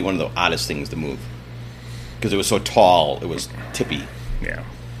probably one of the oddest things to move. Because it was so tall, it was tippy. Yeah.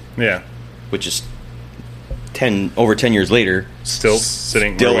 Yeah. Which is over 10 years later. Still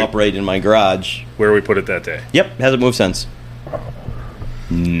sitting... Still upright in my garage. Where we put it that day. Yep. Hasn't moved since.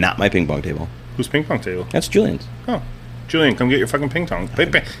 Not my ping pong table. Whose ping pong table? That's Julian's. Oh. Julian, come get your fucking ping pong.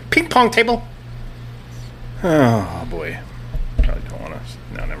 Ping pong table! Oh, boy. Probably don't want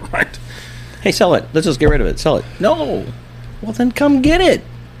to... No, never mind. Hey, sell it. Let's just get rid of it. Sell it. No. Well, then come get it.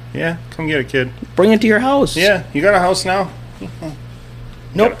 Yeah, come get it, kid. Bring it to your house. Yeah, you got a house now?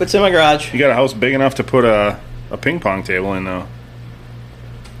 Nope, it's in my garage. You got a house big enough to put a ping pong table in, though?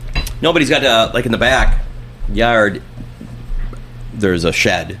 No, but he's got, like in the back yard, there's a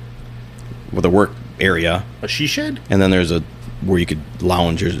shed with a work area. A she shed? And then there's where you could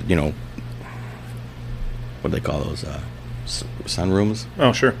lounge, what do they call those? Sunrooms?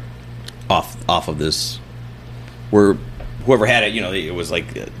 Oh, sure. Off of this, where whoever had it, it was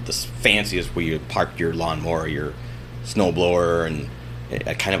like this fanciest where you parked your lawnmower, your snowblower, and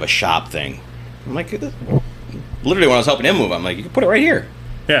a kind of a shop thing. I'm like, literally when I was helping him move, I'm like, you can put it right here.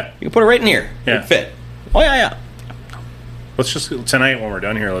 Yeah. You can put it right in here. Yeah. It'd fit. Oh, yeah. Let's just, tonight when we're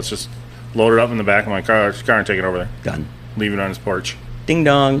done here, let's just load it up in the back of my car and take it over there. Done. Leave it on his porch. Ding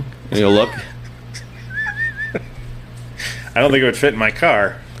dong. And you'll look. I don't think it would fit in my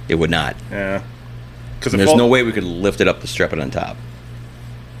car. It would not. Yeah. Because there's no way we could lift it up to strap it on top.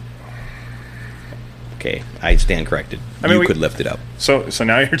 Okay, I stand corrected. You could lift it up. So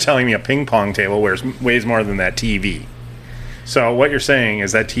now you're telling me a ping pong table weighs more than that TV. So what you're saying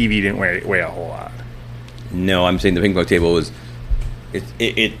is that TV didn't weigh a whole lot. No, I'm saying the ping pong table was because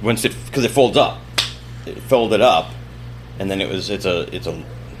it folds up. It folded up, and then it's a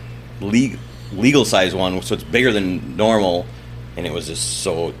legal size one, so it's bigger than normal, and it was just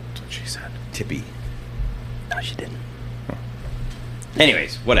so she said tippy. she didn't.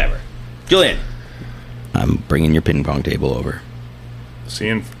 Anyways, whatever. Julian, I'm bringing your ping pong table over. See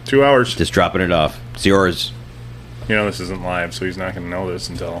you in 2 hours. Just dropping it off. It's yours. You know, this isn't live, so he's not going to know this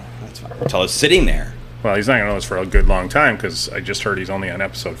until... That's fine. Until it's sitting there. Well, he's not going to know this for a good long time, because I just heard he's only on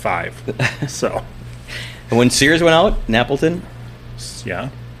episode 5. So... And when Sears went out in Appleton, yeah,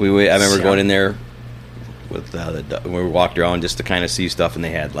 I remember going in there with we walked around just to kind of see stuff, and they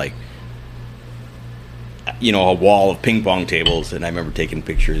had like, you know, a wall of ping pong tables, and I remember taking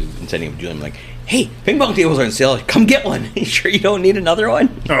pictures and sending them to Julian, like, "Hey, ping pong tables are on sale. Come get one. You sure you don't need another one?"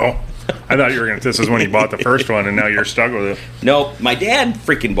 Oh, I thought you were going to. This is when he bought the first one, and now you're stuck with it. No, my dad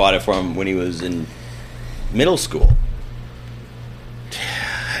freaking bought it for him when he was in middle school.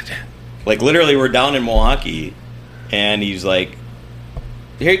 Like, literally, we're down in Milwaukee, and he's like,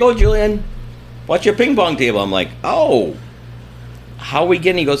 "Here you go, Julian. Watch your ping pong table." I'm like, "Oh, how are we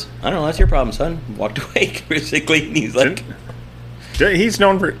getting?" He goes, "I don't know. That's your problem, son." Walked away, basically. And he's like, he's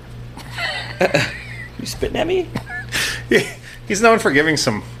known for... You spitting at me? He's known for giving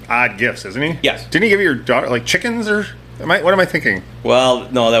some odd gifts, isn't he? Yes. Didn't he give your daughter, like, chickens, or... What am I thinking? Well,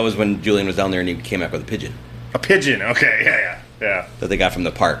 no, that was when Julian was down there, and he came back with a pigeon. A pigeon, okay, yeah. That they got from the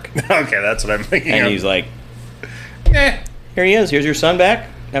park. Okay, that's what I'm thinking And of. he's like, Eh. "Here he is. Here's your son back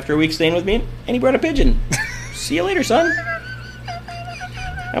after a week staying with me." And he brought a pigeon. "See you later, son."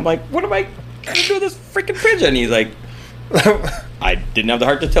 I'm like, "What am I going to do with this freaking pigeon?" And he's like, "I didn't have the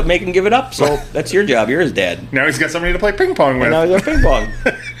heart to make him give it up, so that's your job. You're his dad." Now he's got somebody to play ping pong with. And now he's our ping pong.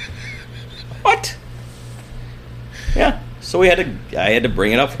 What? Yeah. So I had to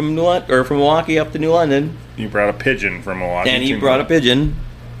bring it up from from Milwaukee up to New London. You brought a pigeon from Milwaukee. And he brought a pigeon.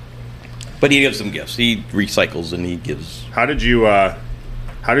 But he gives some gifts. He recycles and he gives... How did you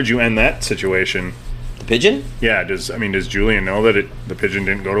end that situation? The pigeon? Yeah, does Julian know that the pigeon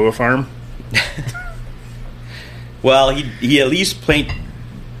didn't go to a farm? Well, he at least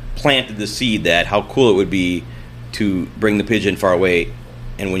planted the seed that how cool it would be to bring the pigeon far away,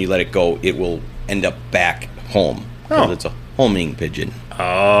 and when you let it go, it will end up back home. Because it's a homing pigeon.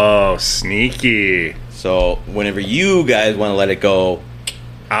 Oh, sneaky. So whenever you guys want to let it go,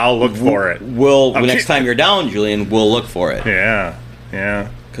 I'll look for it. Next time you're down, Julian, we'll look for it. Yeah.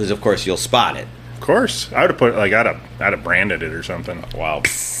 Because of course you'll spot it. Of course, I would have put I'd have branded it or something. Wow,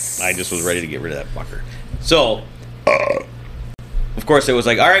 I just was ready to get rid of that fucker. So, of course, it was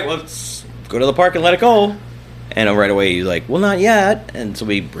like, all right, well, let's go to the park and let it go. And right away, he's like, "Well, not yet." And so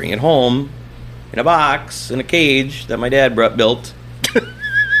we bring it home in a box in a cage that my dad built.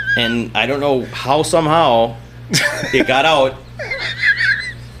 And I don't know how somehow it got out.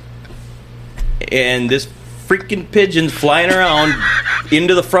 And this freaking pigeon's flying around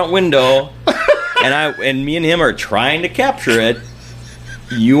into the front window, and me and him are trying to capture it.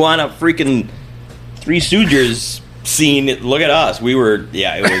 You want a freaking Three Stooges scene? Look at us. It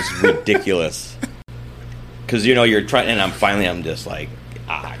was ridiculous. Because you're trying, and I'm just like,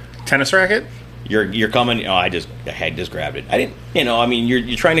 Tennis racket? You're coming. Oh, I just grabbed it. I didn't.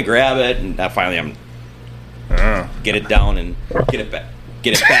 You're trying to grab it, and finally I'm get it down and get it back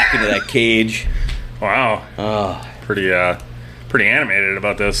into that cage. Wow. Pretty animated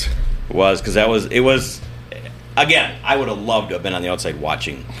about this. It was again, I would have loved to have been on the outside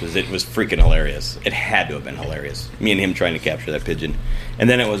watching, because it was freaking hilarious. It had to have been hilarious. Me and him trying to capture that pigeon. And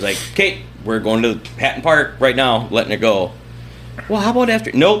then it was like, "Kate, we're going to Hatton Park right now, letting it go." "Well, how about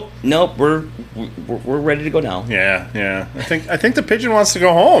after?" Nope, we're ready to go now. Yeah. I think the pigeon wants to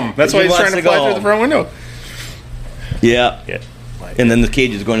go home. That's why he's trying to fly through the front window. Yeah. And then the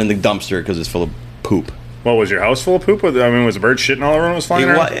cage is going in the dumpster because it's full of poop. What, was your house full of poop? Was the bird shitting all over and was flying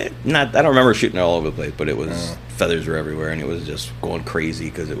around? I don't remember shooting it all over the place, but it was feathers were everywhere, and it was just going crazy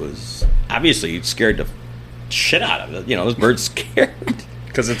because it was obviously scared the shit out of it. This bird's scared.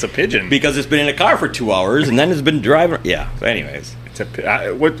 Because it's a pigeon. Because it's been in a car for 2 hours, and then it's been driving. Yeah. So anyways,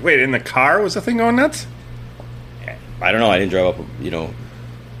 wait, in the car was the thing going nuts? I don't know. I didn't drive up.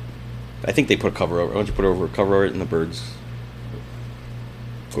 I think they put a cover over. Why don't you put a cover over it, and the birds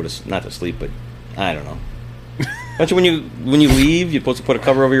go to not to sleep, but I don't know. Don't you when you leave, you're supposed to put a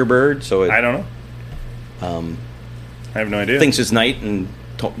cover over your bird so I don't know. I have no idea. Thinks it's night and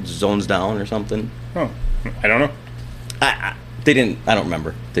zones down or something. Oh, I don't know. They didn't. I don't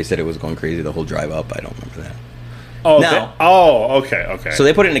remember. They said it was going crazy the whole drive up. I don't remember that. Okay. So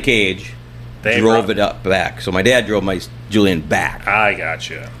they put it in a cage. They drove it up back. So my dad drove my Julian back. I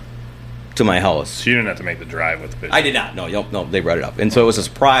gotcha. To my house. So you didn't have to make the drive with the pigeon. I did not. No, they brought it up. And so it was a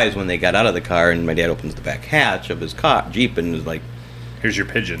surprise when they got out of the car, and my dad opens the back hatch of his Jeep and was like, "Here's your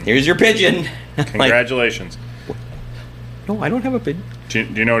pigeon." Congratulations. Like, no, I don't have a pigeon. Do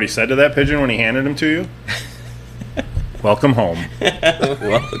you know what he said to that pigeon when he handed him to you? Welcome home.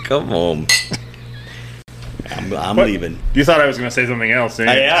 Welcome home. I'm What? leaving. You thought I was going to say something else,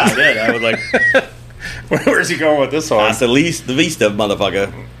 didn't you? Yeah, I did. I was like, Where's he going with this one? hasta the vista,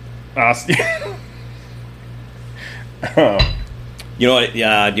 motherfucker. Oh, You know what? Do you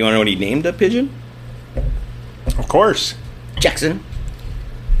want to know what he named the pigeon? of course. Jackson.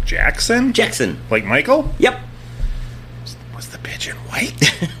 Jackson? Jackson. Like Michael? Yep. Was the pigeon white?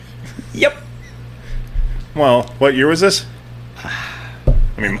 Yep. Well, what year was this? I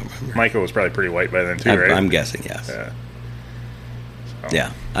mean, Michael was probably pretty white by then too, right? I'm guessing yes. Yeah.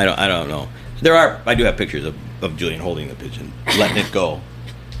 Yeah. I don't know. I do have pictures of Julian holding the pigeon, letting it go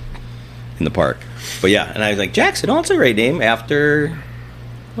in the park. But yeah, and I was like, Jackson, oh, it's a great name after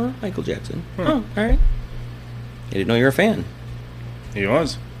Michael Jackson. Oh, all right. I didn't know you were a fan. He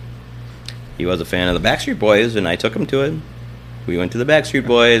was. He was a fan of the Backstreet Boys, and I took him to it. We went to the Backstreet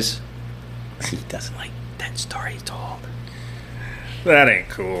Boys. He doesn't like that story told. That ain't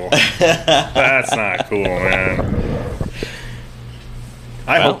cool. That's not cool, man.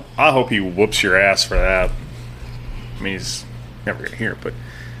 I hope he whoops your ass for that. I mean, he's never gonna hear it, but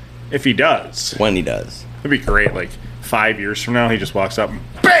if he does, When he does. it'd be great. Like 5 years from now, he just walks up and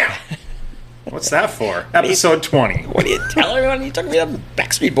BAM! What's that for? Episode 20. What do you tell everyone? What are you talking about the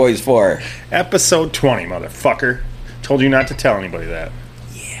Backstreet Boys for? Episode 20, motherfucker. Told you not to tell anybody that.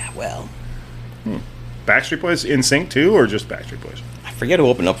 Yeah, well, Backstreet Boys in sync too, or just Backstreet Boys? I forget who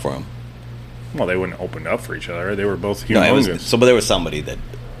opened up for him. Well, they wouldn't open up for each other. They were both No, humongous. but there was somebody that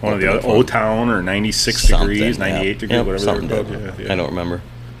One of the opened other, up for him. O-Town or 96 Something, degrees, yeah. 98 degrees, Yep, whatever something they were did. called. Yeah. I don't remember.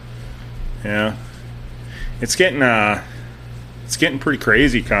 Yeah. It's getting pretty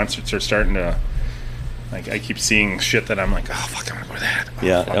crazy. Concerts are starting to, like, I keep seeing shit that I'm like, oh, fuck, I'm going to go to that. Oh,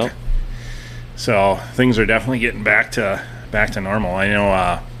 Yeah, fuck. yep. So things are definitely getting back to normal. I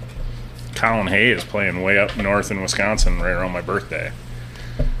know Colin Hay is playing way up north in Wisconsin right around my birthday.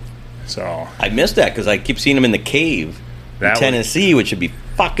 So, I missed that because I keep seeing him in the cave That in would- Tennessee, which would be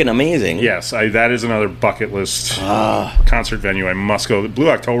fucking amazing. yes, that is another bucket list concert venue I must go. Blue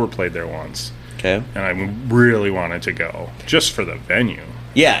October played there once, Okay. and I really wanted to go just for the venue.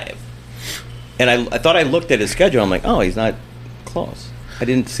 Yeah. And I thought I looked at his schedule. I'm like, oh, he's not close. I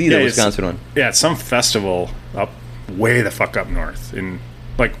didn't see the Yeah, it's- Wisconsin one. Yeah, it's some festival up way the fuck up north, in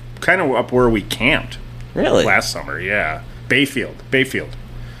like kind of up where we camped Really? last summer. Yeah, Bayfield,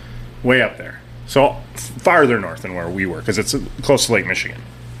 way up there. So farther north than where we were because it's close to Lake Michigan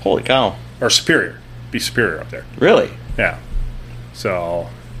Holy cow. or Superior. Be Superior up there. Really? Yeah. So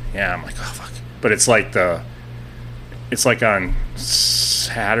yeah, I'm like, oh fuck. But it's like on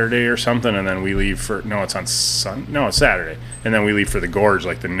Saturday or something, and then we leave for it's Saturday, and then we leave for the Gorge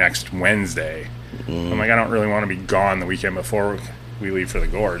like the next Wednesday. I'm like, I don't really want to be gone the weekend before we leave for the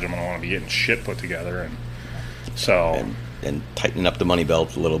Gorge. I'm gonna want to be getting shit put together, and so And tightening up the money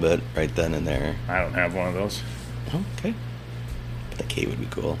belt a little bit right then and there. I don't have one of those. Oh, okay. But the cave would be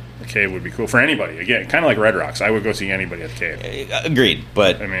cool. The Cave would be cool for anybody. Again, kind of like Red Rocks. I would go see anybody at the Cave. Agreed.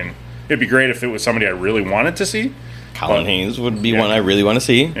 But I mean, it'd be great if it was somebody I really wanted to see. Colin but- Haynes would be Yeah. one I really want to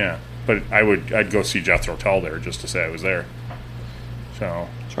see. Yeah, but I'd go see Jethro Tull there just to say I was there. So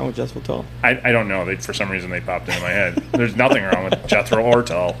What's wrong with Jethro Tull? I don't know. For some reason they popped into my head. There's nothing wrong with Jethro or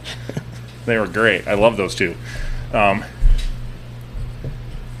Tull. They were great. I love those two.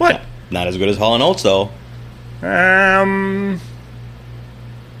 What? Not as good as Hall & Oates, though.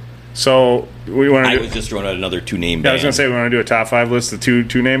 So we want I to. was just throwing out another two-name I was band. gonna say we want to do a top 5 list of two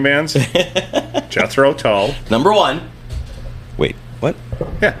name bands. Jethro Tull. Number one. Wait, what?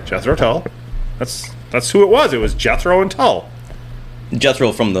 Yeah, Jethro Tull. That's who it was. It was Jethro and Tull.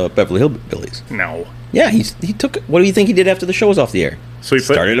 Jethro from the Beverly Hillbillies. No. Yeah, he took. What do you think he did after the show was off the air? So he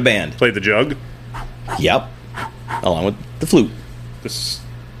Started a band. Played the jug. Yep. Along with the flute. This.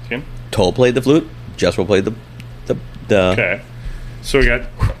 Again? Toll played the flute. Jethro played the. Okay. So we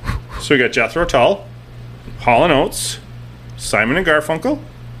got Jethro Tull, Hall & Oates, Simon and Garfunkel,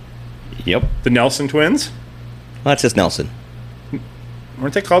 Yep. the Nelson Twins. Well, that's just Nelson.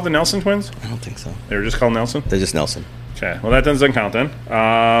 Weren't they called the Nelson Twins? I don't think so. They were just called Nelson? They're just Nelson. Okay. Well, that doesn't count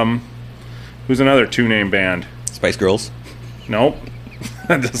then. Who's another two-name band? Spice Girls. Nope.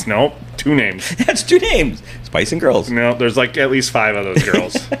 Nope. Two names. That's two names. Spice and Girls. No, there's like at least 5 of those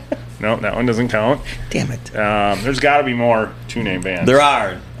girls. No, that one doesn't count. Damn it. There's got to be more two-name bands. There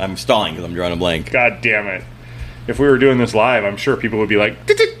are. I'm stalling because I'm drawing a blank. God damn it. If we were doing this live, I'm sure people would be like,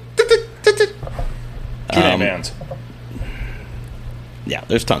 two-name bands. Yeah,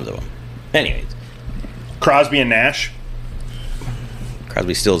 there's tons of them. Anyways, Crosby and Nash.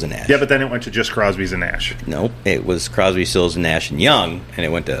 Crosby, Stills, and Nash. Yeah, but then it went to just Crosby's and Nash. Nope. It was Crosby, Stills, and Nash and Young, and it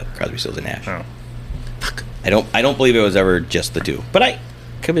went to Crosby, Stills, and Nash. Oh. I don't believe it was ever just the two. But I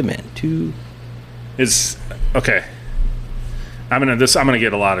could be man. Two. Is okay. I'm gonna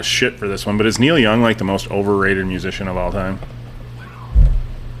get a lot of shit for this one, but is Neil Young like the most overrated musician of all time?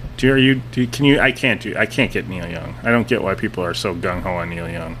 I can't get Neil Young. I don't get why people are so gung ho on Neil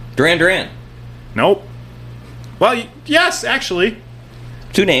Young. Duran Duran. Nope. Well, yes, actually.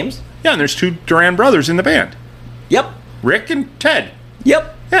 Two names. Yeah, and there's two Duran brothers in the band. Yep. Rick and Ted.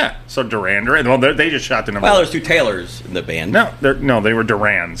 Yep. Yeah. So Duran. Well, they just shot the number. Well, there's two Taylors in the band. No, they were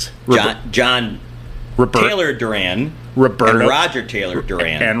Durans. John Taylor Duran. Roberto. And Roger Taylor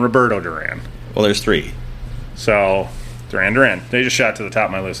Duran. And Roberto Duran. Well, there's three. So, Duran. They just shot to the top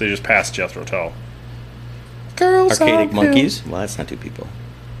of my list. They just passed Jethro Tull. Girls Arcadic on Monkeys. Film. Well, that's not two people.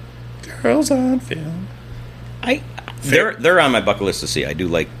 Girls on Film. They're on my bucket list to see. I do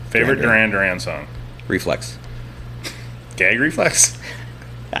like Favorite Duran song? Reflex. Gag Reflex?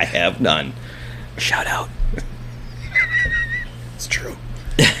 I have none. Shout out. It's true.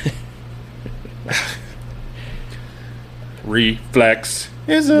 Reflex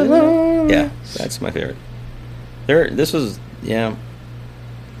is alone. Yeah, that's my favorite. This was, yeah.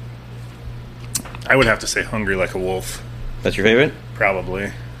 I would have to say Hungry Like a Wolf. That's your favorite?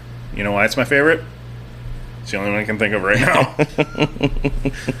 Probably. You know why it's my favorite? It's the only one I can think of right now.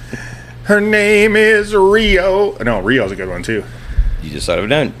 Her name is Rio. No, Rio's a good one too. You just thought of it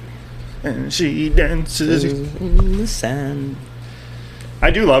done. And she dances in the sand.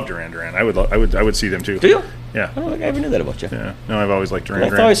 I do love Duran Duran. I would see them too. Do you? Yeah. I don't think I ever knew that about you. Yeah. No, I've always liked Duran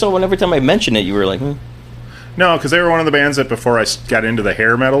Duran. I thought I saw one every time I mentioned it. You were like, No, because they were one of the bands that before I got into the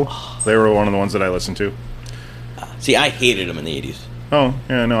hair metal, they were one of the ones that I listened to. See, I hated them in the 80s. Oh,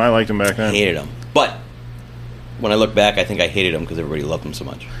 yeah, no, I liked them back then. I hated them. But when I look back, I think I hated them because everybody loved them so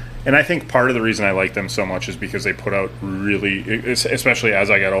much. And I think part of the reason I like them so much is because they put out really, especially as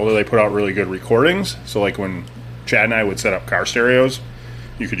I got older, they put out really good recordings. So like when Chad and I would set up car stereos,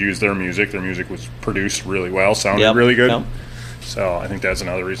 you could use their music. Their music was produced really well, sounded really good. Yep. So I think that's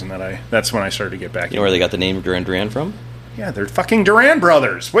another reason that's when I started to get back. You know where they got the name Duran Duran from? Yeah, they're fucking Duran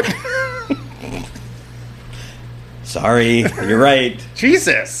brothers. What? Sorry, you're right.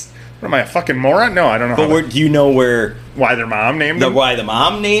 Jesus. What am I, a fucking moron? No, I don't know. But do you know why their mom named them? Why the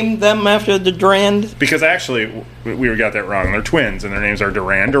mom named them after the Durand? Because actually, we got that wrong. They're twins, and their names are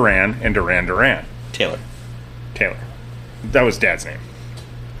Duran Duran and Duran Duran. Taylor. That was Dad's name.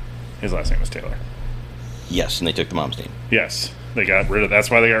 His last name was Taylor. Yes, and they took the mom's name. Yes, they got rid of. That's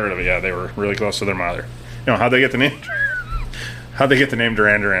why they got rid of it. Yeah, they were really close to their mother. You know how'd they get the name? How'd they get the name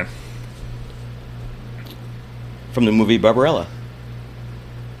Duran Duran? From the movie Barbarella.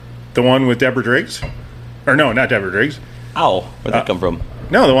 The one with Deborah Driggs? Or no, not Deborah Driggs. Ow, where'd that come from?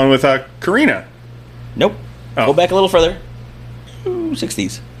 No, the one with Karina. Nope. Oh. Go back a little further.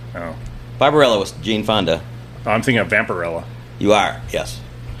 60s. Oh. Barbarella was Jane Fonda. Oh, I'm thinking of Vampirella. You are, yes.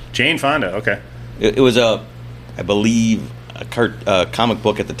 Jane Fonda, okay. It was I believe, a comic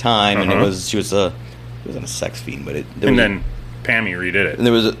book at the time, and she wasn't a sex fiend, but then Pammy redid it. And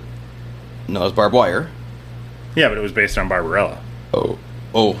there was it was barbed wire. Yeah, but it was based on Barbarella.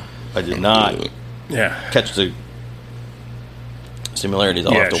 Oh, I did not. Yeah. Catch the similarities.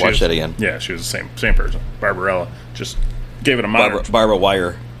 I'll have to watch that again. Yeah, she was the same person. Barbarella just gave it a modern Barbara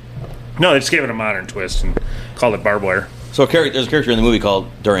Wire. No, they just gave it a modern twist and called it barbed wire. So there's a character in the movie called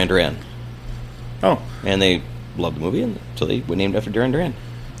Duran Duran. Oh. And they loved the movie, and so they were named after Duran Duran.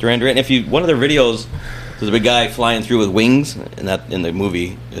 Duran Duran. One of their videos, there's a big guy flying through with wings, and that in the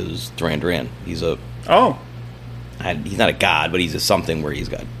movie is Duran Duran. He's not a god, but he's a something where he's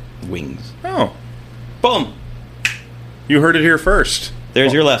got wings. Oh. Boom. You heard it here first.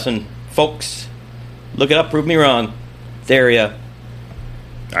 There's your lesson, folks. Look it up, prove me wrong. There ya.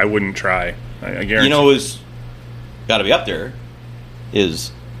 I wouldn't try. I guarantee. You know who's got to be up there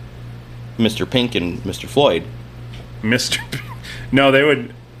is Mr. Pink and Mr. Floyd. No, they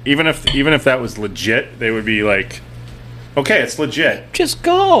would, even if that was legit, they would be like, okay, it's legit. Just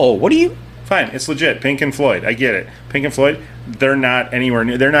go. What do you... Fine, it's legit. Pink and Floyd. I get it. Pink and Floyd, they're not anywhere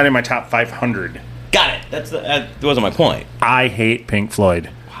near. They're not in my top 500. Got it. That wasn't my point. I hate Pink Floyd.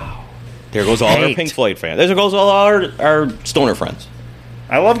 Wow. There goes all our Pink Floyd fans. There goes all our stoner friends.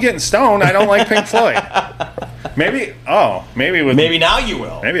 I love getting stoned. I don't like Pink Floyd. Maybe now you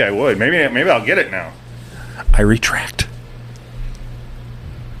will. Maybe I would. Maybe I'll get it now. I retract.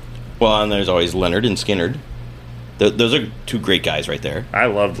 Well, and there's always Leonard and Skinnerd. Those are two great guys right there. I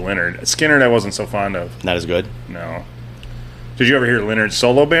loved Leonard. Skinnerd I wasn't so fond of. Not as good? No. Did you ever hear Leonard's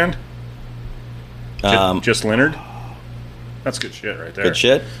solo band? Just Leonard? That's good shit right there. Good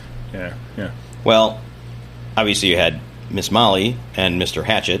shit? Yeah. Well, obviously you had Miss Molly and Mr.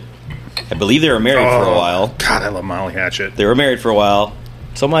 Hatchet. I believe they were married for a while. God, I love Molly Hatchet. They were married for a while.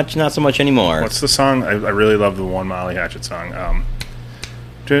 So much, not so much anymore. What's the song? I really love the one Molly Hatchet song.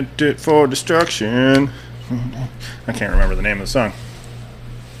 Did for destruction. I can't remember the name of the song.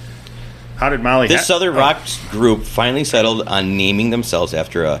 How did Molly This Southern rock group finally settled on naming themselves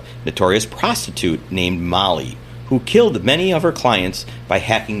after a notorious prostitute named Molly, who killed many of her clients by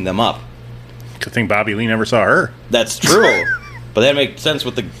hacking them up. Good thing Bobby Lee never saw her. That's true. But that makes sense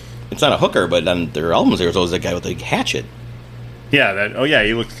with the... It's not a hooker, but on their albums there's always that guy with the hatchet. Yeah,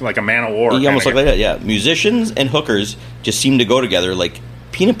 he looked like a man of war. He almost looked like that, yeah. Musicians and hookers just seem to go together like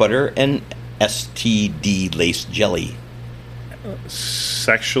peanut butter and STD laced jelly.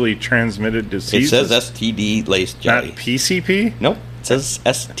 Sexually transmitted disease. It says STD laced jelly. Not PCP? Nope. It says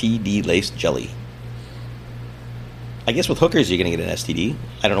STD laced jelly. I guess with hookers you're going to get an STD.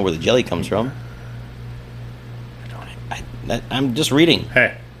 I don't know where the jelly comes from. I'm just reading.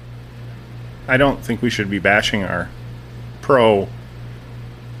 Hey, I don't think we should be bashing our pro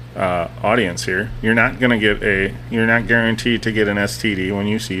audience here. You're not guaranteed to get an STD when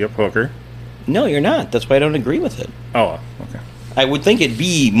you see a hooker. No, you're not. That's why I don't agree with it. Oh, okay. I would think it'd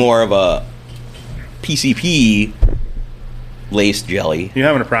be more of a PCP laced jelly. You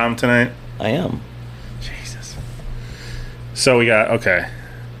having a problem tonight? I am. Jesus. So we got, okay.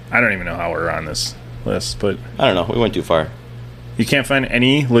 I don't even know how we're on this list, but I don't know. We went too far. you can't find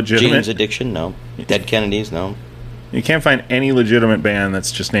any legitimate... Jane's Addiction, no. Dead Kennedys, no. You can't find any legitimate band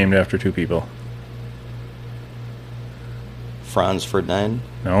that's just named after two people. Franz Ferdinand,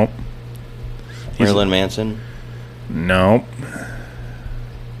 Nope. Marilyn Manson, Nope.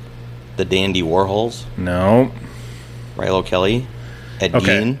 the Dandy Warhols, Nope. Rilo Kelly, Ed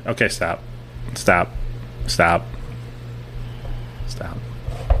Gein. Okay, stop.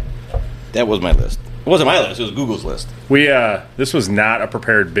 That was my list. It wasn't my list. It was Google's list. This was not a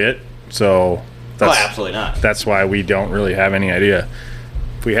prepared bit, so that's, Absolutely not. that's why we don't really have any idea.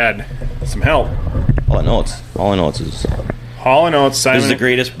 If we had some help. All I know is Hall & Oates, Simon... this is the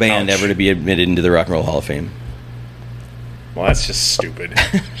greatest band Ouch. ever to be admitted into the Rock and Roll Hall of Fame. Well, that's just stupid.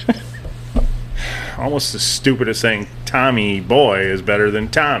 Almost as stupid as saying Tommy Boy is better than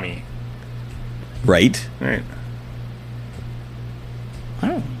Tommy. Right? Right.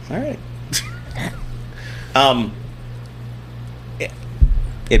 Oh, all right.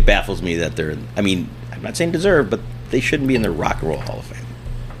 It baffles me that they're... I mean, I'm not saying deserve, but they shouldn't be in the Rock and Roll Hall of Fame.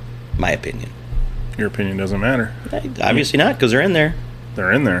 My opinion. Your opinion doesn't matter. Obviously not, because they're in there.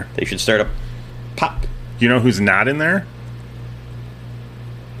 They're in there. They should start a pop. You know who's not in there?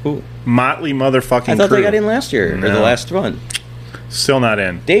 Who? Motley motherfucking I thought Crue. they got in last year, or the No. last one. Still not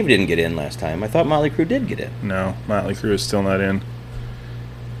in. Dave didn't get in last time. I thought Motley Crue did get in. No, Motley Crue is still not in.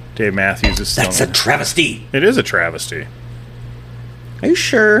 Dave Matthews is still That's not a travesty. It is a travesty. Are you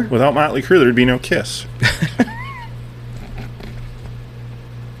sure? Without Motley Crue, there'd be no Kiss.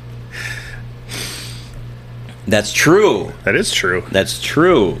 That's true. That is true. That's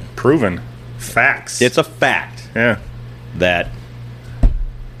true. Proven. Facts. It's a fact Yeah. that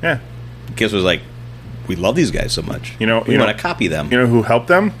Yeah. Kiss was like, we love these guys so much. You know- we you want know- to copy them. You know who helped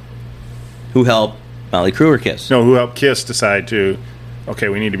them? Who helped Motley Crue or Kiss? No, who helped Kiss decide to, okay,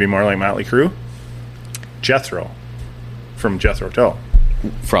 we need to be more like Motley Crue? Jethro. From Jethro Tull.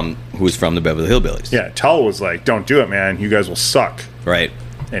 Who's from the Beverly Hillbillies. Yeah, Tull was like, don't do it, man. You guys will suck. Right.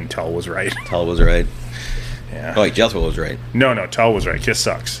 And Tull was right. Tull was right. Yeah. Oh, wait, Jethro was right. No, Tull was right. Kiss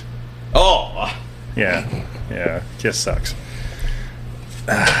sucks. Oh! Yeah. Yeah. Kiss sucks.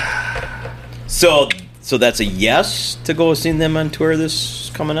 So that's a yes to go see them on tour this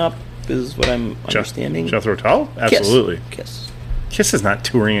coming up, is what I'm understanding. Jethro Tull? Kiss. Absolutely. Kiss. Kiss is not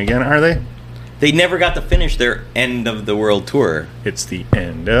touring again, are they? They never got to finish their end of the world tour. It's the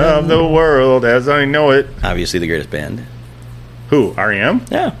end of the world as I know it. Obviously the greatest band. Who? R.E.M.?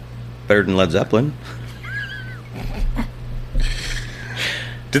 Yeah. Better than Led Zeppelin.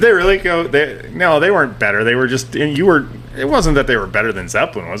 Did they really go? No, they weren't better. They were just. You were. It wasn't that they were better than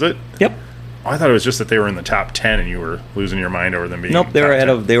Zeppelin, was it? Yep. Oh, I thought it was just that they were in the top 10 and you were losing your mind over them being. Nope, they top were ahead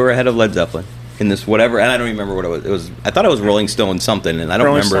 10. of Led Zeppelin in this whatever, and I don't even remember what it was. It was I thought it was Rolling Stone something, and I don't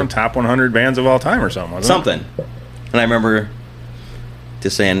Rolling remember Stone top 100 bands of all time or something. Wasn't something. And I remember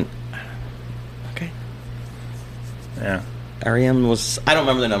just saying, okay, It? Yeah. REM was, I don't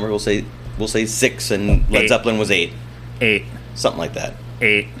remember the number. We'll say 6, and Led 8. Zeppelin was 8, 8. something like that.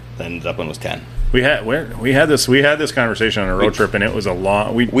 8. Then Zeppelin was 10. We had this conversation on a road trip and it was a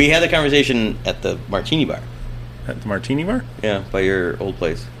long. We had the conversation at the Martini Bar. At the Martini Bar. Yeah, by your old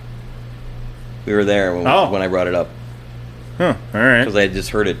place. We were there when I brought it up Huh. All right. because I had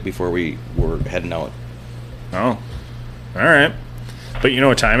just heard it before we were heading out. Oh. All right. But you know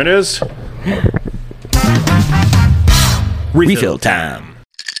what time it is? Refill time.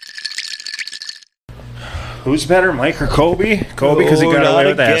 Who's better, Mike or Kobe? Kobe, because he got away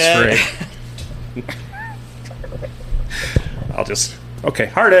with that straight. I'll just... Okay,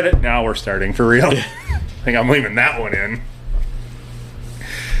 hard edit. Now we're starting for real. I think I'm leaving that one in.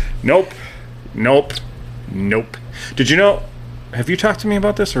 Nope. Did you know... Have you talked to me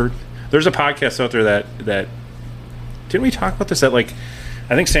about this? Or there's a podcast out there that didn't we talk about this? That, like,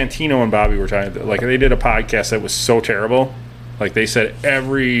 I think Santino and Bobby were talking... Like, they did a podcast that was so terrible. Like, they said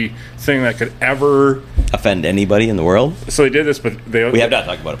everything that could ever... Offend anybody in the world? So they did this, but we have not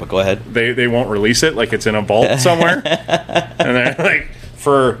talked about it, but go ahead. They won't release it. Like, it's in a vault somewhere. And they're like,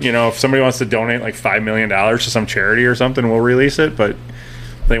 for, you know, if somebody wants to donate like $5 million to some charity or something, we'll release it. But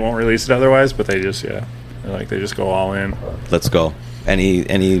they won't release it otherwise. But they just, they just go all in. Let's go.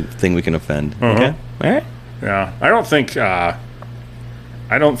 Anything we can offend. Okay. All right. Yeah. I don't think,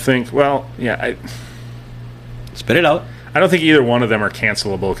 well, yeah. Spit it out. I don't think either one of them are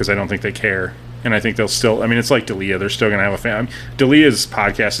cancelable because I don't think they care. And I think they'll still... I mean, it's like D'Elia. They're still going to have a fan. D'Elia's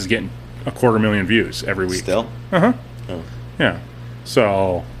podcast is getting 250,000 views every week. Still? Uh-huh. Oh. Yeah.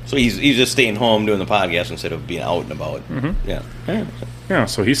 So he's just staying home doing the podcast instead of being out and about. Mm-hmm. Yeah. Yeah,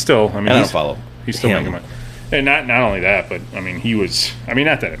 so he's still... I mean, I don't follow he's still him. making money. And not only that, but, I mean, he was... I mean,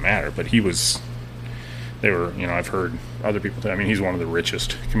 not that it mattered, but he was... They were... You know, I've heard other people... I mean, he's one of the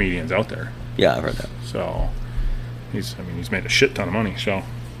richest comedians out there. Yeah, I've heard that. So... He's made a shit ton of money, so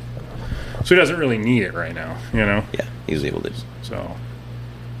he doesn't really need it right now, you know? Yeah, he's able to. So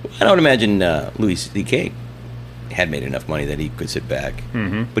I don't imagine Louis C.K. had made enough money that he could sit back.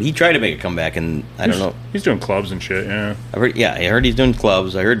 Mm-hmm. But he tried to make a comeback, and I don't know. He's doing clubs and shit, yeah. I heard he's doing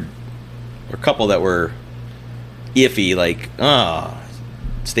clubs. I heard a couple that were iffy, like,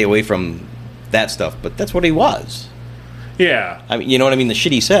 stay away from that stuff. But that's what he was. Yeah. I mean, you know what I mean? The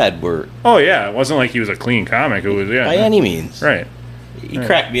shit he said were... Oh, yeah. It wasn't like he was a clean comic. It was, by any means. Right. He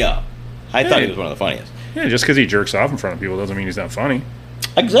cracked me up. I thought he was one of the funniest. Yeah, just because he jerks off in front of people doesn't mean he's not funny.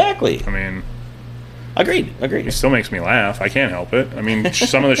 Exactly. I mean... Agreed. He still makes me laugh. I can't help it. I mean,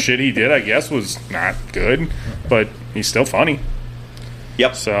 some of the shit he did, I guess, was not good, but he's still funny.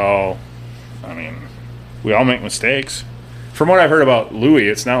 Yep. So, I mean, we all make mistakes. From what I've heard about Louis,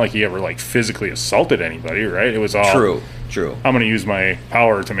 it's not like he ever, like, physically assaulted anybody, right? It was all... True. I'm going to use my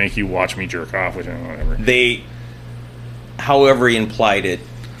power to make you watch me jerk off, which whatever. However he implied it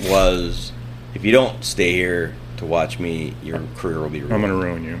was, if you don't stay here to watch me, your career will be ruined. I'm going to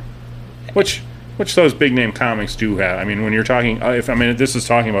ruin you. Which those big name comics do have. I mean, when you're talking, this is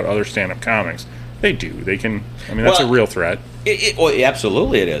talking about other stand up comics, they do. They can. I mean, that's a real threat.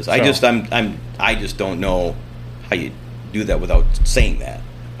 Absolutely, it is. So. I just don't know how you do that without saying that.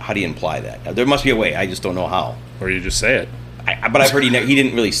 How do you imply that? There must be a way. I just don't know how. Or you just say it. But I've heard he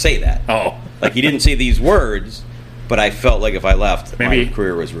didn't really say that. Oh. Like, he didn't say these words, but I felt like if I left, my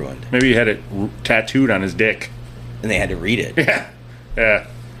career was ruined. Maybe he had it tattooed on his dick. And they had to read it. Yeah.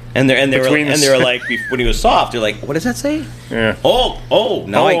 And they were like, when he was soft, they're like, what does that say? Yeah.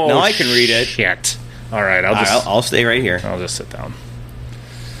 Now I can read it. Shit. All right, I'll stay right here. I'll just sit down.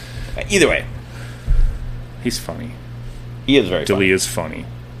 Either way. He's funny. He is very funny. D'Elia's funny.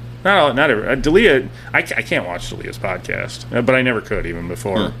 Not every D'Elia. I can't watch D'Elia's podcast, but I never could even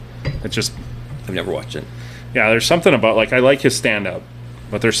before. It's just I've never watched it. Yeah, there's something about, like, I like his stand up,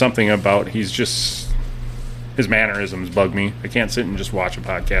 but there's something about his mannerisms bug me. I can't sit and just watch a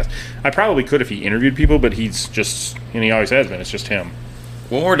podcast. I probably could if he interviewed people, but he's just, and he always has been. It's just him.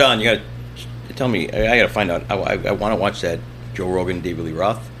 When we're done, you got to tell me. I got to find out. I want to watch that Joe Rogan, David Lee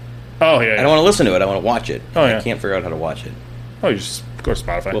Roth. Oh yeah. I don't want to listen to it. I want to watch it. Oh yeah. I can't figure out how to watch it. Oh, you just go to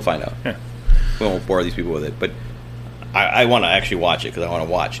Spotify. We'll find out. Yeah. We won't bore these people with it, but I want to actually watch it because I want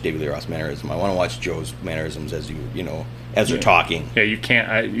to watch David Lee Roth's mannerism. I want to watch Joe's mannerisms as as they're talking. Yeah, you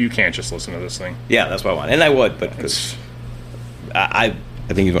can't just listen to this thing. Yeah, that's what I want, and I would, but because I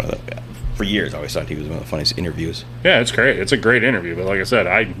think he's one of the. For years, I always thought he was one of the funniest interviews. Yeah, it's great. It's a great interview, but like I said,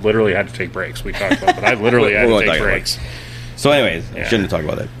 I literally had to take breaks. We talked about, but I literally had to take breaks. So, anyways, shouldn't talk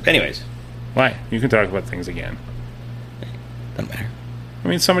about that. Anyways, why? You can talk about things again. Doesn't matter. I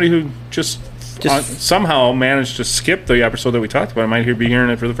mean, somebody who just somehow managed to skip the episode that we talked about might be hearing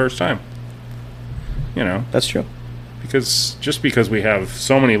it for the first time. That's true. Because we have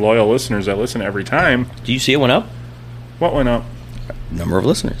so many loyal listeners that listen every time. Do you see it went up? What went up? Number of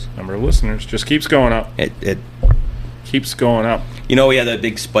listeners just keeps going up. It keeps going up. We had that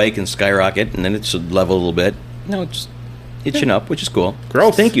big spike and skyrocket, and then it's leveled a little bit. It's itching up, which is cool.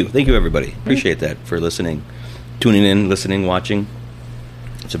 Growth. Thank you, everybody. Appreciate that for listening, tuning in, listening, watching.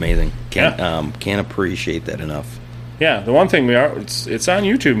 It's amazing. Can't appreciate that enough. Yeah, the one thing it's on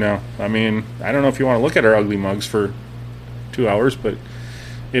YouTube now. I mean, I don't know if you want to look at our ugly mugs for 2 hours, but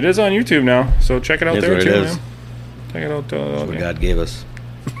it is on YouTube now. So check it out there too, man. Check it out. That's what God gave us.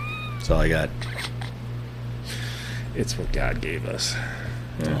 That's all I got. It's what God gave us.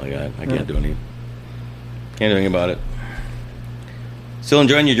 That's all I got. I can't do anything about it. Still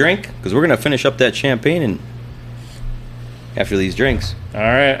enjoying your drink? Because we're gonna finish up that champagne and after these drinks. All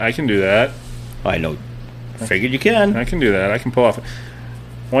right, I can do that. I know. Figured you can. I can do that. I can pull off.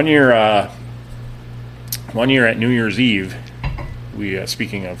 One year at New Year's Eve, we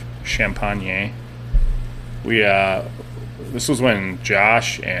speaking of champagne, this was when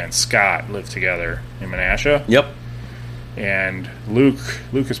Josh and Scott lived together in Menasha. Yep. And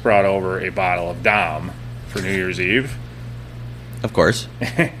Lucas brought over a bottle of Dom for New Year's Eve. Of course.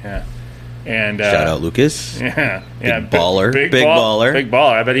 Yeah. And shout out Lucas. Yeah. Big baller. Big baller. Big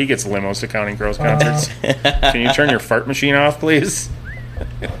baller. I bet he gets limos to Counting Crows concerts. Can you turn your fart machine off, please?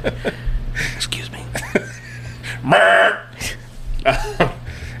 Excuse me.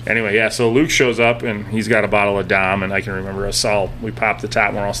 Anyway, yeah, so Luke shows up and he's got a bottle of Dom, and I can remember us all, we popped the top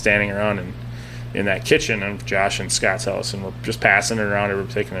and we're all standing around in that kitchen of Josh and Scott's house, and we're just passing it around and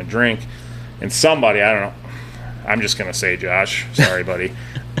we're taking a drink, and somebody, I don't know, I'm just going to say Josh, sorry buddy.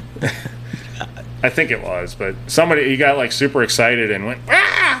 I think it was, but somebody, he got like super excited and went,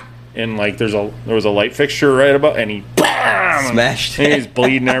 ah! And like there was a light fixture right above, and he bam! Smashed. And he's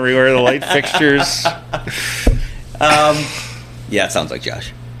bleeding everywhere, the light fixtures. Yeah, it sounds like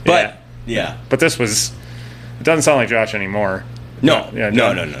Josh. But yeah. But this was, it doesn't sound like Josh anymore. No. No.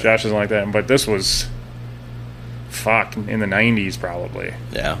 Josh isn't like that. But this was, in the 90s probably.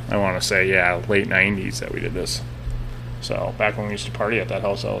 Yeah. I want to say, late 90s that we did this. So back when we used to party at that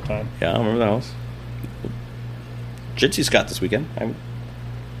house all the time. Yeah, I remember that house. Should see Scott this weekend.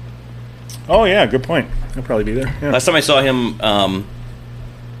 Oh yeah, good point. He'll probably be there. Yeah. Last time I saw him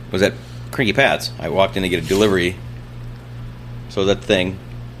was at Cranky Pat's. I walked in to get a delivery. So that thing,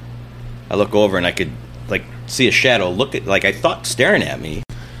 I look over and I could like see a shadow I thought staring at me.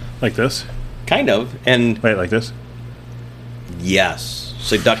 Like this? Kind of. And wait, like this? Yes,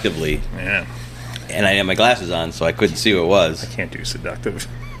 seductively. Yeah. And I had my glasses on, so I couldn't see who it was. I can't do seductive.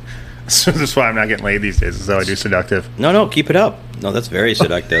 That's why I'm not getting laid these days, is how I do seductive. No, keep it up. No, that's very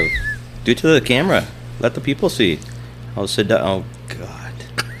seductive. Do it to the camera. Let the people see. Oh, God.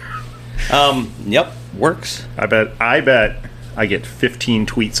 Yep, works. I bet I get 15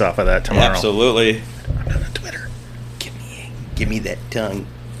 tweets off of that tomorrow. Absolutely. I'm on Twitter. Give me that tongue.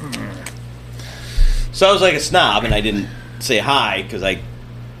 So I was like a snob, and I didn't say hi because I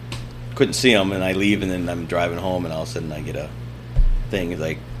couldn't see him, and I leave, and then I'm driving home, and all of a sudden I get a thing. It's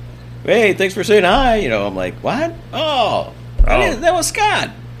like, hey, thanks for saying hi. I'm like, what? Oh. That was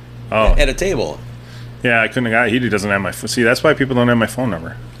Scott. Oh. At a table. Yeah, I couldn't have got it. He doesn't have my phone. See, that's why people don't have my phone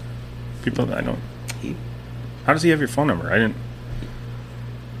number. I don't. How does he have your phone number? I don't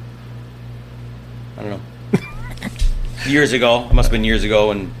know. Years ago. It must have been years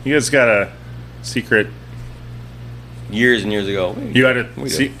ago. And you guys got a secret. Years and years ago. You had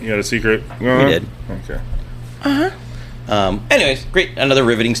a secret? We did. Okay. Anyways, great. Another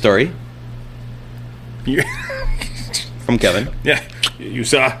riveting story. From Kevin. Yeah. You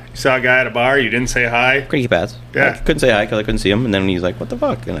saw a guy at a bar, you didn't say hi? Cranky Pats. Yeah. I couldn't say hi because I couldn't see him, and then he's like, what the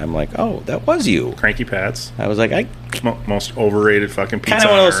fuck? And I'm like, oh, that was you. Cranky Pats. I was like, most overrated fucking pizza. Kind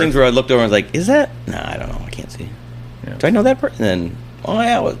of one of those things where I looked over and was like, is that? No, I don't know. I can't see. Yeah. Do I know that person? And then, oh,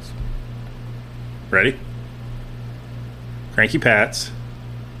 yeah, it was. Ready? Cranky Pats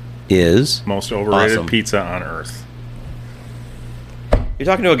is most overrated awesome. Pizza on earth. You're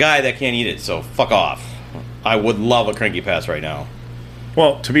talking to a guy that can't eat it, so fuck off. I would love a Cranky Pats right now.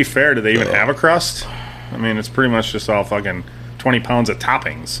 Well, to be fair, do they even have a crust? I mean, it's pretty much just all fucking 20 pounds of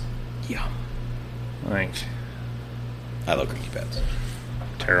toppings. Yeah. I love Cranky Pats.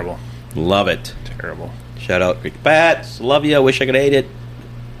 Terrible. Love it. Terrible. Shout out Cranky Pats. Love you. Wish I could eat it.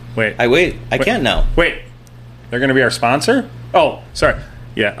 Wait. I can now. Wait. They're going to be our sponsor? Oh, sorry.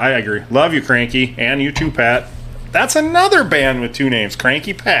 Yeah, I agree. Love you, Cranky. And you too, Pat. That's another band with two names.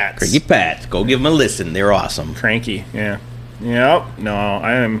 Cranky Pats. Cranky Pats. Go give them a listen. They're awesome. Cranky, yeah. Yep. No,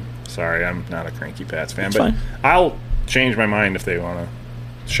 I am sorry. I'm not a Cranky Pats fan. That's but fine. I'll change my mind if they want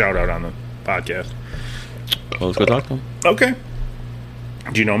to shout out on the podcast. Well, let's go talk to them. Okay.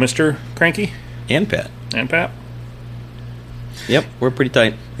 Do you know Mr. Cranky? And Pat. And Pat? Yep, we're pretty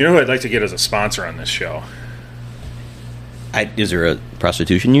tight. You know who I'd like to get as a sponsor on this show? Is there a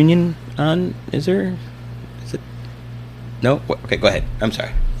prostitution union on? Is it? No? Okay, go ahead. I'm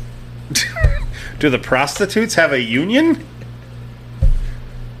sorry. Do the prostitutes have a union?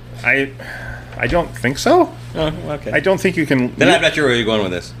 I don't think so. Oh, okay. I don't think you can. Then I'm not sure where you're going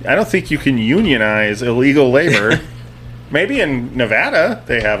with this. I don't think you can unionize illegal labor. Maybe in Nevada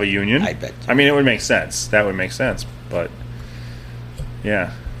they have a union. I bet. I mean, it would make sense. That would make sense. But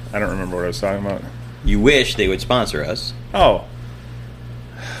yeah, I don't remember what I was talking about. You wish they would sponsor us. Oh.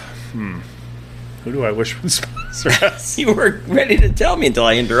 Who do I wish would sponsor us? You were ready to tell me until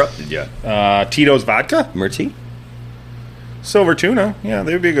I interrupted you. Tito's Vodka? Mercy? Silver Tuna. Yeah,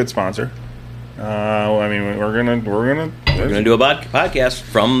 they would be a good sponsor. I mean, we're gonna We're gonna do a podcast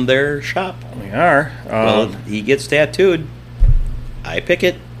from their shop. We are. Well, he gets tattooed. I pick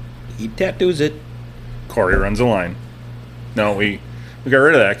it. He tattoos it. Corey runs the line. No, we got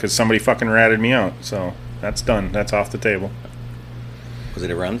rid of that because somebody fucking ratted me out. So that's done. That's off the table. Was it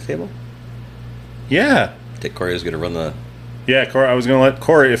around the table? Yeah. I think Corey was gonna run the. Yeah, Corey. I was gonna let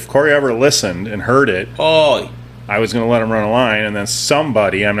Corey. If Corey ever listened and heard it, Oh. I was going to let him run a line, and then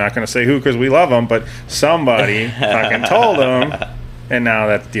somebody, I'm not going to say who because we love him, but somebody fucking told him, and now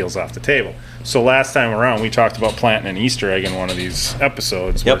that deal's off the table. So last time around, we talked about planting an Easter egg in one of these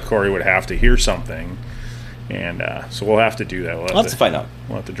episodes where Corey would have to hear something, and so we'll have to do that. We'll have to find out.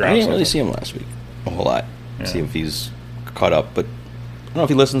 We'll have to drop I didn't really something. see him last week a whole lot. Yeah. See if he's caught up, but I don't know if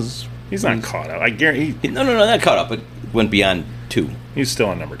he listens. He's not caught up. I guarantee No, not caught up, but went beyond 2. he's still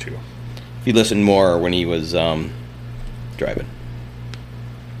on number 2. He listened more when he was driving.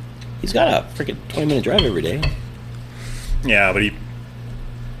 He's got a freaking 20-minute drive every day. Yeah, but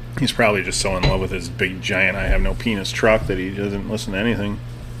he's probably just so in love with his big, giant, I have no penis truck that he doesn't listen to anything.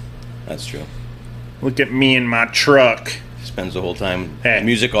 That's true. Look at me and my truck. He spends the whole time Hey.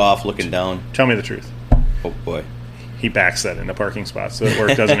 music off, looking down. Tell me the truth. Oh, boy. He backs that into parking spots at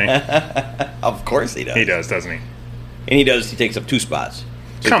work, doesn't he? Of course he does. He does, doesn't he? And he does. He takes up 2 spots.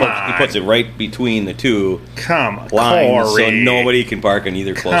 So Come he puts it right between the 2 Come on, lines Corey. so nobody can park on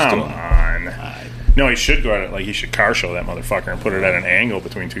either close Come to him. on. No, he should go at it like he should car show that motherfucker and put it at an angle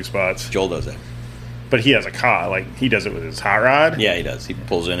between 2 spots. Joel does that. But he has a car, like he does it with his hot rod. Yeah, he does. He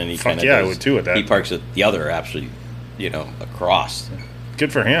pulls in and he Fuck kind of yeah, I would too with that. He parks at the other, actually, across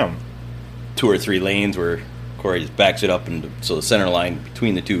Good for him. 2 or 3 lanes where Corey just backs it up, and so the center line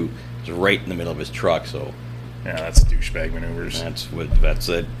between the 2 is right in the middle of his truck. So Yeah, that's douchebag maneuvers. that's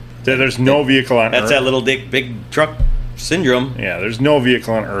it. There's no vehicle on That's Earth. that little dick big truck syndrome. Yeah, there's no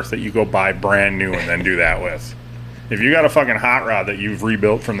vehicle on Earth that you go buy brand new and then do that with. If you got a fucking hot rod that you've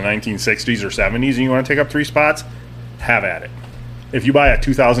rebuilt from the 1960s or 70s and you want to take up 3 spots, have at it. If you buy a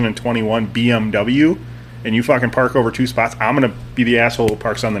 2021 BMW and you fucking park over 2 spots, I'm going to be the asshole who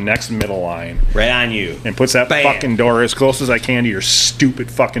parks on the next middle line Right on you. and puts that Bam. fucking door as close as I can to your stupid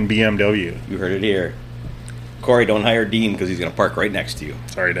fucking BMW. You heard it here. Corey, don't hire Dean because he's going to park right next to you.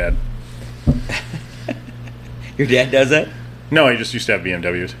 Sorry, Dad. Your dad does that? No, he just used to have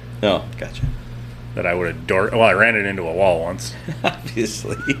BMWs No, gotcha. that I would adore. Well, I ran it into a wall once.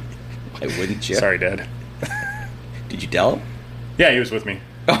 Obviously. Why wouldn't you? Sorry, Dad. Did you tell him? Yeah, he was with me.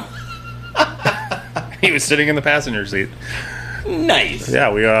 He was sitting in the passenger seat. Nice.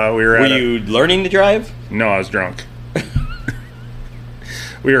 Yeah, we were Were at you learning to drive? No, I was drunk.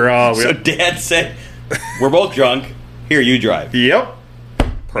 we were So Dad said, "We're both drunk. Here, you drive." Yep.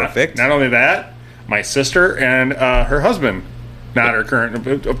 Perfect. Not only that, my sister and her husband, not her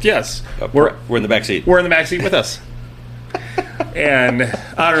current, yes, We're in the back seat. we're in the back seat with us. And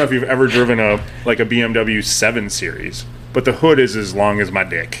I don't know if you've ever driven a BMW 7 Series, but the hood is as long as my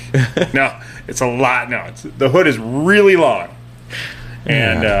dick. No, it's a lot. No, the hood is really long,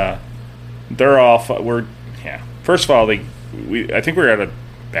 and they're all. First of all, I think we were at a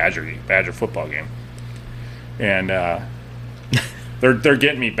Badger football game, and they're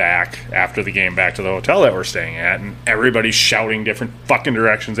getting me back after the game back to the hotel that we're staying at, and everybody's shouting different fucking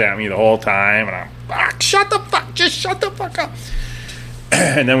directions at me the whole time, and I'm shut the fuck up.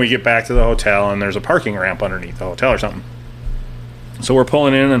 And then we get back to the hotel, and there's a parking ramp underneath the hotel or something. So we're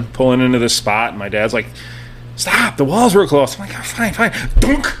pulling into this spot, and my dad's like, "Stop! The walls were close." I'm like, "Oh, fine."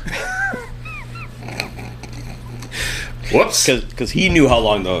 Dunk. Whoops. Because he knew how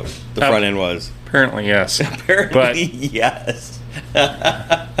long the front end was. Apparently, yes. Apparently, yes.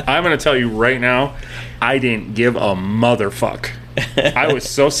 I'm going to tell you right now, I didn't give a motherfuck. I was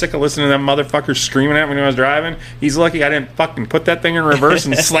so sick of listening to that motherfucker screaming at me when I was driving. He's lucky I didn't fucking put that thing in reverse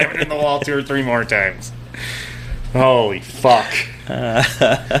and slam it in the wall 2 or 3 more times. Holy fuck.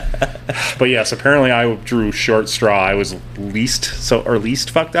 But yes, apparently I drew short straw. I was least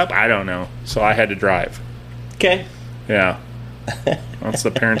fucked up. I don't know. So I had to drive. Okay. Yeah. That's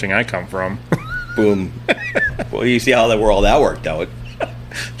the parenting I come from. Boom. Well, you see how that worked out.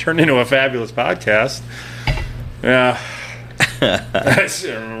 Turned into a fabulous podcast. Yeah. I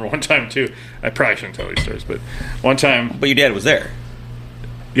remember one time, too. I probably shouldn't tell these stories, but one time... But your dad was there.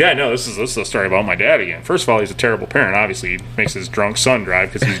 Yeah, no, this is a story about my dad again. First of all, he's a terrible parent. Obviously, he makes his drunk son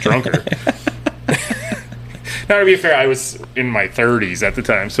drive because he's drunker. Now, to be fair, I was in my 30s at the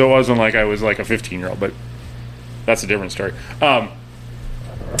time, so it wasn't like I was like a 15-year-old, but that's a different story.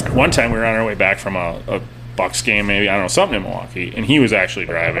 One time we were on our way back from a Bucks game, maybe, I don't know, something in Milwaukee, and he was actually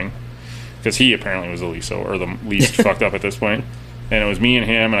driving because he apparently was the least fucked up at this point. And it was me and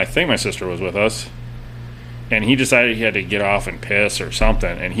him, and I think my sister was with us. And he decided he had to get off and piss or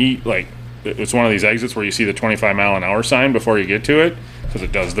something. And he, like, it was one of these exits where you see the 25-mile-an-hour sign before you get to it because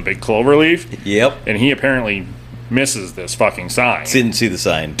it does the big clover leaf. Yep. And he apparently misses this fucking sign. Didn't see the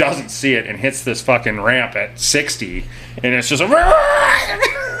sign. Doesn't see it and hits this fucking ramp at 60. And it's just a...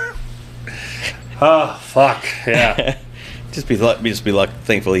 Oh, fuck. Yeah. Just be lucky.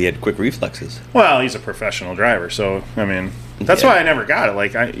 Thankful he had quick reflexes. Well, he's a professional driver, so, I mean... That's why I never got it.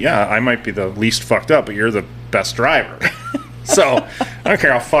 Like, I might be the least fucked up, but you're the best driver. So, I don't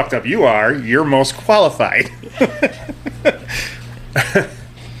care how fucked up you are, you're most qualified.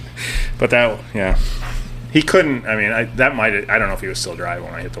 But that, yeah. He couldn't, I mean, I don't know if he was still driving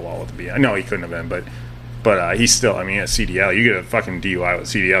when I hit the wall with the BI. No, he couldn't have been, but he's still, I mean, at CDL, you get a fucking DUI with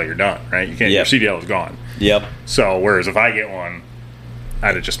CDL, you're done, right? You can't, Your CDL is gone. Yep. So, whereas if I get one,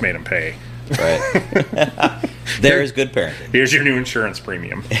 I'd have just made him pay. Right. There's good parenting. Here's your new insurance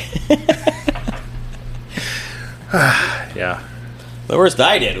premium. Yeah. The worst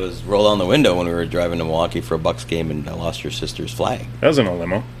I did was roll down the window when we were driving to Milwaukee for a Bucks game, and I lost your sister's flag. That was in a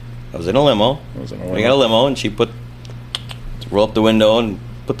limo. I was in a limo. We got a limo, and she rolled up the window and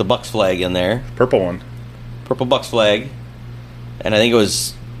put the Bucks flag in there. Purple one. Purple Bucks flag. And I think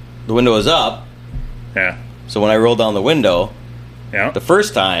the window was up. Yeah. So when I rolled down the window, yeah, the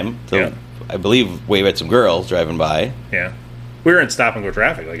first time, I believe wave at some girls driving by. Yeah. We were in stop-and-go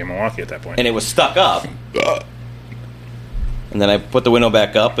traffic, like in Milwaukee at that point. And it was stuck up. And then I put the window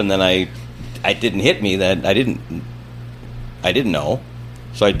back up, and then it didn't hit me. That I didn't know.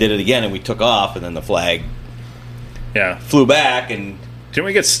 So I did it again, and we took off, and then the flag flew back. And didn't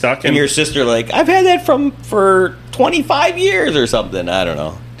we get stuck? And your sister, like, I've had that for 25 years or something. I don't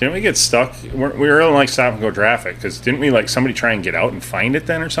know. Didn't we get stuck? We were in like stop-and-go traffic, because didn't we like somebody try and get out and find it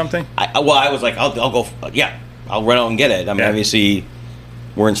then or something? I was like, I'll go. I'll run out and get it. I mean, obviously,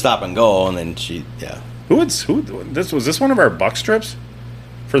 we're in stop-and-go, and then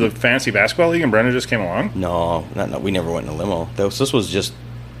No, we never went in a limo. This was just...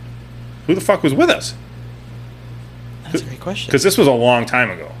 Who the fuck was with us? That's a great question. Because this was a long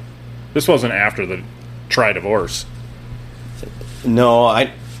time ago. This wasn't after the divorce. No,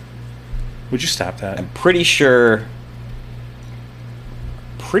 Would you stop that? I'm pretty sure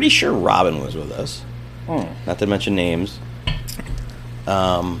Robin was with us. Oh. Not to mention names.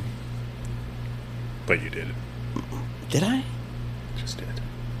 But you did it. Did I? Just did.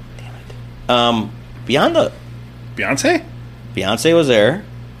 Damn it. Beyonce? Beyonce was there.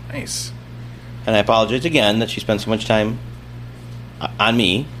 Nice. And I apologize again that she spent so much time on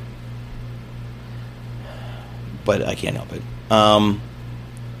me. But I can't help it.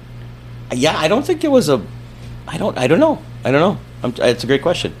 Yeah, I don't think it was a... I don't know. It's a great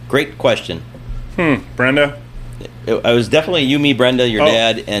question. Great question. Brenda? I was definitely you, me, Brenda, your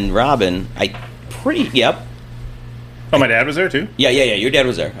dad, and Robin. Yep. Oh, my dad was there too? Yeah. Your dad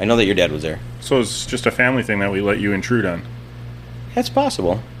was there. I know that your dad was there. So it's just a family thing that we let you intrude on? That's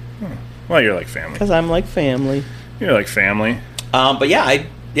possible. Well, you're like family. Because I'm like family. You're like family. But yeah, I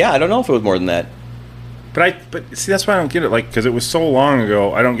don't know if it was more than that. But see, that's why I don't get it. Like, because it was so long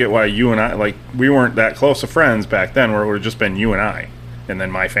ago, I don't get why you and I, like, we weren't that close of friends back then, where it would have just been you and I, and then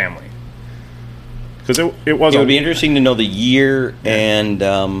my family. Because it was. It would be interesting to know the year and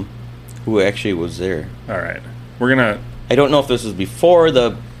who actually was there. All right, we're gonna. I don't know if this was before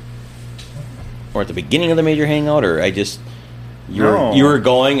or at the beginning of the major hangout, or you were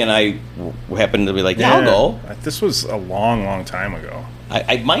going, and I happened to be like, yeah, I'll go. This was a long, long time ago.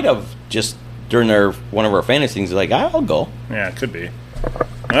 I might have just during one of our fantasy things, like, I'll go. Yeah, it could be.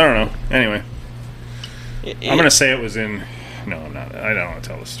 I don't know. Anyway, I'm gonna say it was in. No, I'm not. I don't want to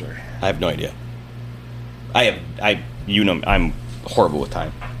tell the story. I have no idea. I'm horrible with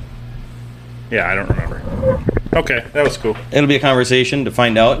time. Yeah, I don't remember. Okay, that was cool. It'll be a conversation to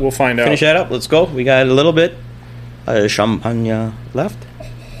find out. We'll find out. Finish that up. Let's go. We got a little bit champagne left.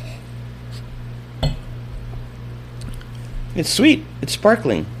 It's sweet. It's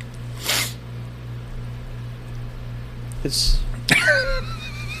sparkling. It's...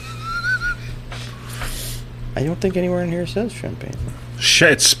 I don't think anywhere in here says champagne.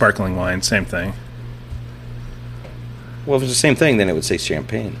 Shit, it's sparkling wine. Same thing. Well, if it's the same thing, then it would say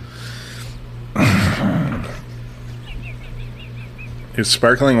champagne. Is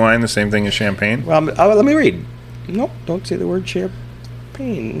sparkling wine the same thing as champagne? Well, let me read. Nope, don't say the word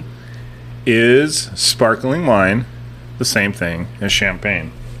champagne. Is sparkling wine the same thing as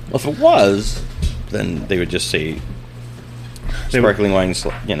champagne? Well, if it was, then they would just say sparkling wine,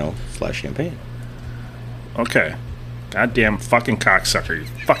 slash champagne. Okay. Goddamn fucking cocksucker.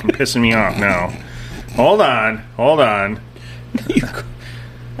 You're fucking pissing me off now. Hold on.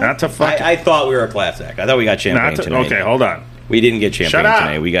 Not to fucking... I thought we were a class act. I thought we got champagne tonight. Okay, hold on. We didn't get champagne Shut up.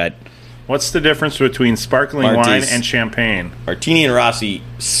 tonight. We got What's the difference between sparkling Martis. wine and champagne? Martini and Rossi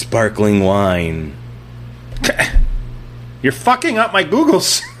sparkling wine. You're fucking up my Google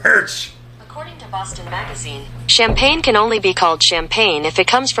search. According to Boston Magazine, champagne can only be called champagne if it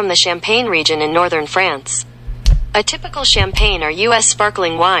comes from the Champagne region in northern France. A typical champagne or U.S.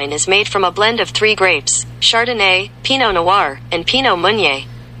 sparkling wine is made from a blend of 3 grapes, Chardonnay, Pinot Noir, and Pinot Meunier.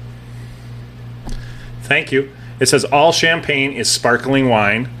 Thank you. It says all champagne is sparkling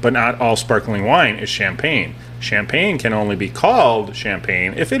wine, but not all sparkling wine is champagne. Champagne can only be called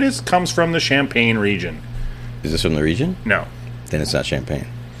champagne if it comes from the Champagne region. Is this from the region? No. Then it's not champagne.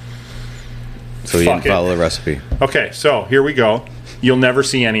 So you Fuck didn't it. follow the recipe. Okay, so here we go. You'll never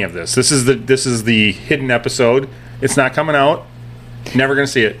see any of this. This is the hidden episode. It's not coming out. Never gonna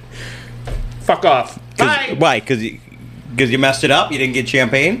see it. Fuck off. Bye. Why? Because you messed it up? You didn't get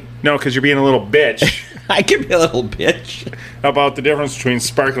champagne? No, because you're being a little bitch I can be a little bitch. about the difference between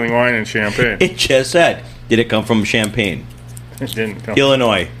sparkling wine and champagne. It just said, did it come from Champagne, It didn't come.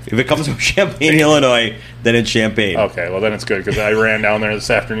 Illinois? If it comes from Champagne, Illinois, then it's champagne. Okay, well then it's good because I ran down there this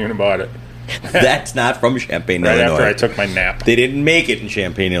afternoon and bought it That's not from Champagne, right Illinois. after I took my nap. They didn't make it in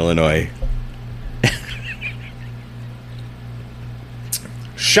Champagne, Illinois.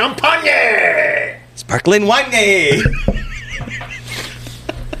 Champagne! Sparkling wine.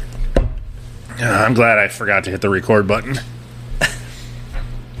 I'm glad I forgot to hit the record button.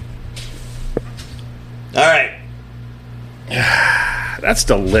 All right. That's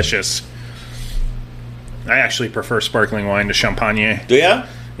delicious. I actually prefer sparkling wine to champagne. Do ya?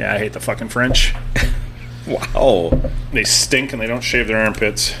 Yeah, I hate the fucking French. Wow. They stink and they don't shave their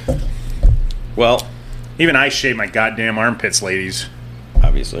armpits. Well, Even I shave my goddamn armpits, ladies.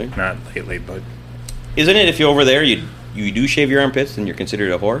 obviously. Not lately, but... Isn't it if you're over there, you do shave your armpits, then you're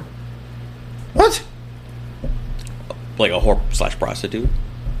considered a whore? What? Like a whore / prostitute?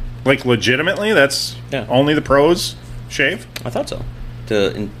 Like, legitimately? That's Yeah. only the pros shave? I thought so.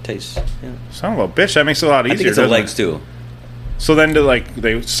 To entice. Yeah. Son of a bitch, that makes it a lot easier, I think it's the doesn't legs it? too. So then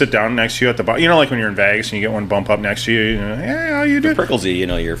they sit down next to you at the bar. You know, like when you're in Vegas and you get one bump up next to you, hey, how you doing? Prickles you,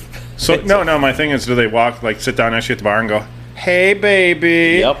 you're. So, no, my thing is, do they walk, like, sit down next to you at the bar and go, hey,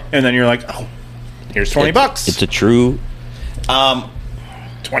 baby? Yep. And then you're like, oh, here's 20 bucks. It's a true. 20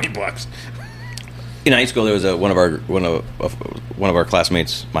 bucks. In high school, there was one of our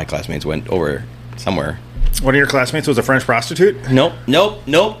classmates. My classmates went over somewhere. One of your classmates was a French prostitute? Nope. No,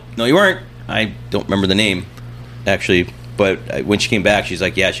 you weren't. I don't remember the name, actually. But when she came back, she's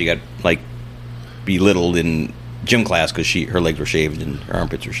like, yeah, she got like belittled in gym class because her legs were shaved and her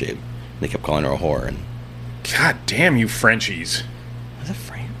armpits were shaved. They kept calling her a whore. And God damn you Frenchies. was it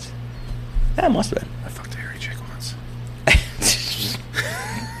France? Yeah, it must have been. I fucked a hairy chick once.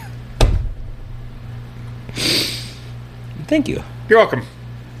 Thank you. You're welcome.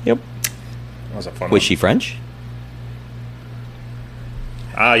 Yep. That was a fun Was one. she French?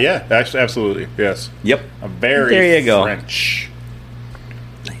 Yeah, actually, absolutely, yes. Yep. A very There you go. French.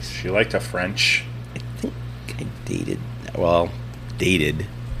 Nice. She liked a French. I think I dated. I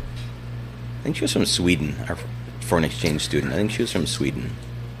think she was from Sweden. Our foreign exchange student. I think she was from Sweden.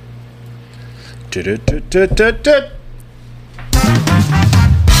 Du-du-du-du-du-du.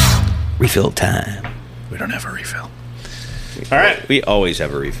 Refill time. We don't have a refill. All right. We always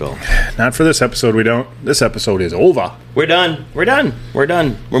have a refill. Not for this episode, we don't. This episode is over. We're done. We're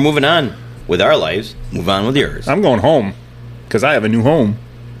moving on with our lives. Move on with yours. I'm going home because I have a new home.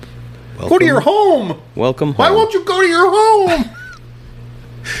 Go to your home. Welcome home. Why won't you go to your home?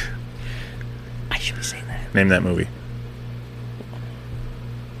 I should be saying that. Name that movie.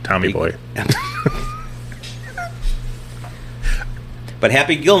 Tommy Boy. But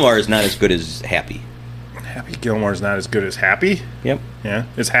Happy Gilmore is not as good as Happy. Happy Gilmore's not as good as Happy. Yep. Yeah.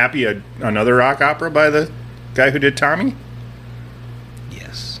 Is Happy another rock opera by the guy who did Tommy?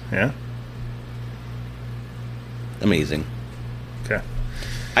 Yes. Yeah. Amazing. Okay.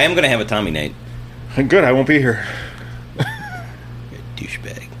 I am going to have a Tommy night. Good. I won't be here.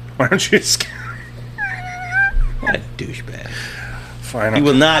 Douchebag. Why don't you just... What a douchebag. Fine. He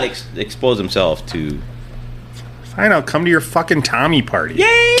will not expose himself to Fine, I'll come to your fucking Tommy party.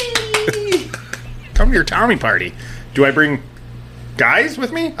 Yay! Come to your Tommy party. Do I bring guys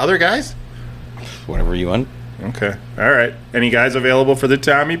with me? Other guys? Whatever you want. Okay. All right. Any guys available for the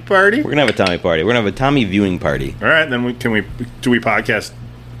Tommy party? We're gonna have a Tommy party. We're gonna have a Tommy viewing party. All right. Then do we podcast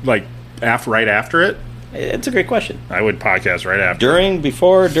like right after it? It's a great question. I would podcast right after. During,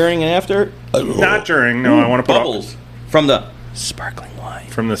 before, during, and after? Not during. No, I want to put bubbles from the sparkling wine.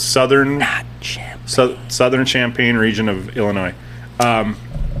 From the southern, Not champagne. southern Champaign region of Illinois.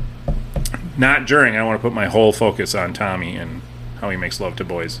 Not during. I want to put my whole focus on Tommy and how he makes love to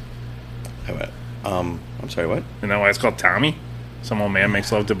boys. I'm sorry, what? Isn't that why it's called Tommy? Some old man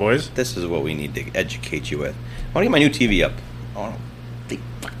makes love to boys? This is what we need to educate you with. I want to get my new TV up.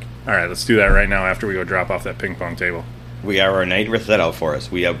 All right, let's do that right now after we go drop off that ping pong table. We are our night. Set out for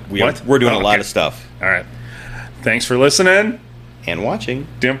us. We're What? doing a lot Okay. of stuff. All right. Thanks for listening. And watching.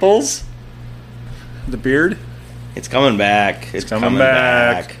 Dimples. The beard. It's coming back. It's Coming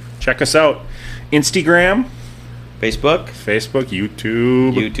back. Check us out. Instagram, Facebook. Facebook,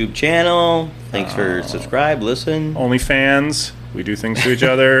 YouTube, YouTube channel. Thanks for subscribe, listen. OnlyFans. We do things to each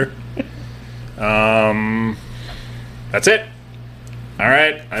other. That's it. All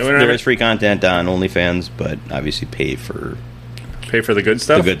right. There is free content on OnlyFans, but obviously pay for the good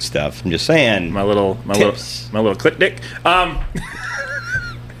stuff. the good stuff. I'm just saying. My little Tips. clit dick. Wow.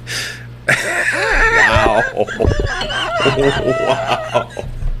 Wow.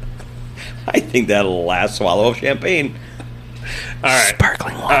 I think that'll last swallow of champagne. All right.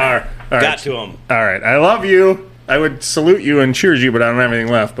 Sparkling water. All right. Got to him. All right. I love you. I would salute you and cheers you, but I don't have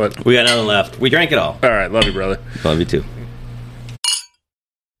anything left. But We got nothing left. We drank it all. all right. Love you, brother. Love you too.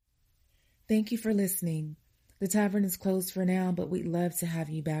 Thank you for listening. The tavern is closed for now, but we'd love to have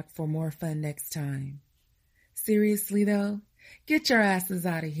you back for more fun next time. Seriously, though, get your asses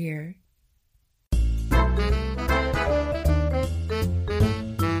out of here.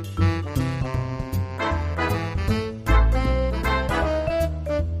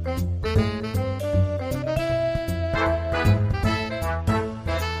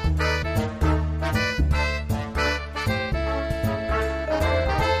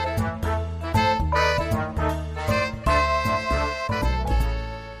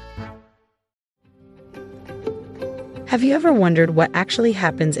 Have you ever wondered what actually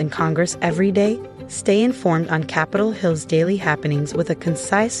happens in Congress every day? Stay informed on Capitol Hill's daily happenings with a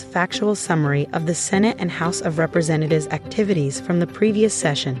concise, factual summary of the Senate and House of Representatives' activities from the previous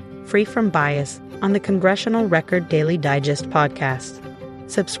session, free from bias, on the Congressional Record Daily Digest podcast.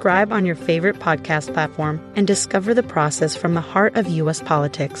 Subscribe on your favorite podcast platform and discover the process from the heart of U.S.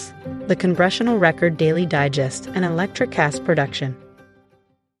 politics. The Congressional Record Daily Digest, an Electricast production.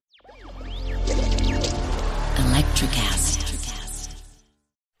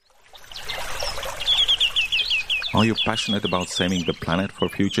 Are you passionate about saving the planet for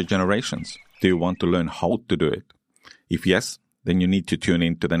future generations? Do you want to learn how to do it? If yes, then you need to tune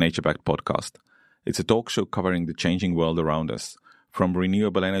in to the NatureBacked podcast. It's a talk show covering the changing world around us, from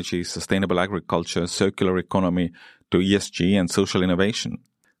renewable energy, sustainable agriculture, circular economy, to ESG and social innovation.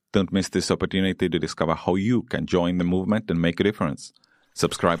 Don't miss this opportunity to discover how you can join the movement and make a difference.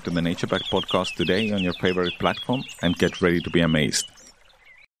 Subscribe to the NatureBacked podcast today on your favorite platform and get ready to be amazed.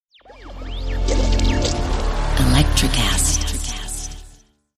 Electricast.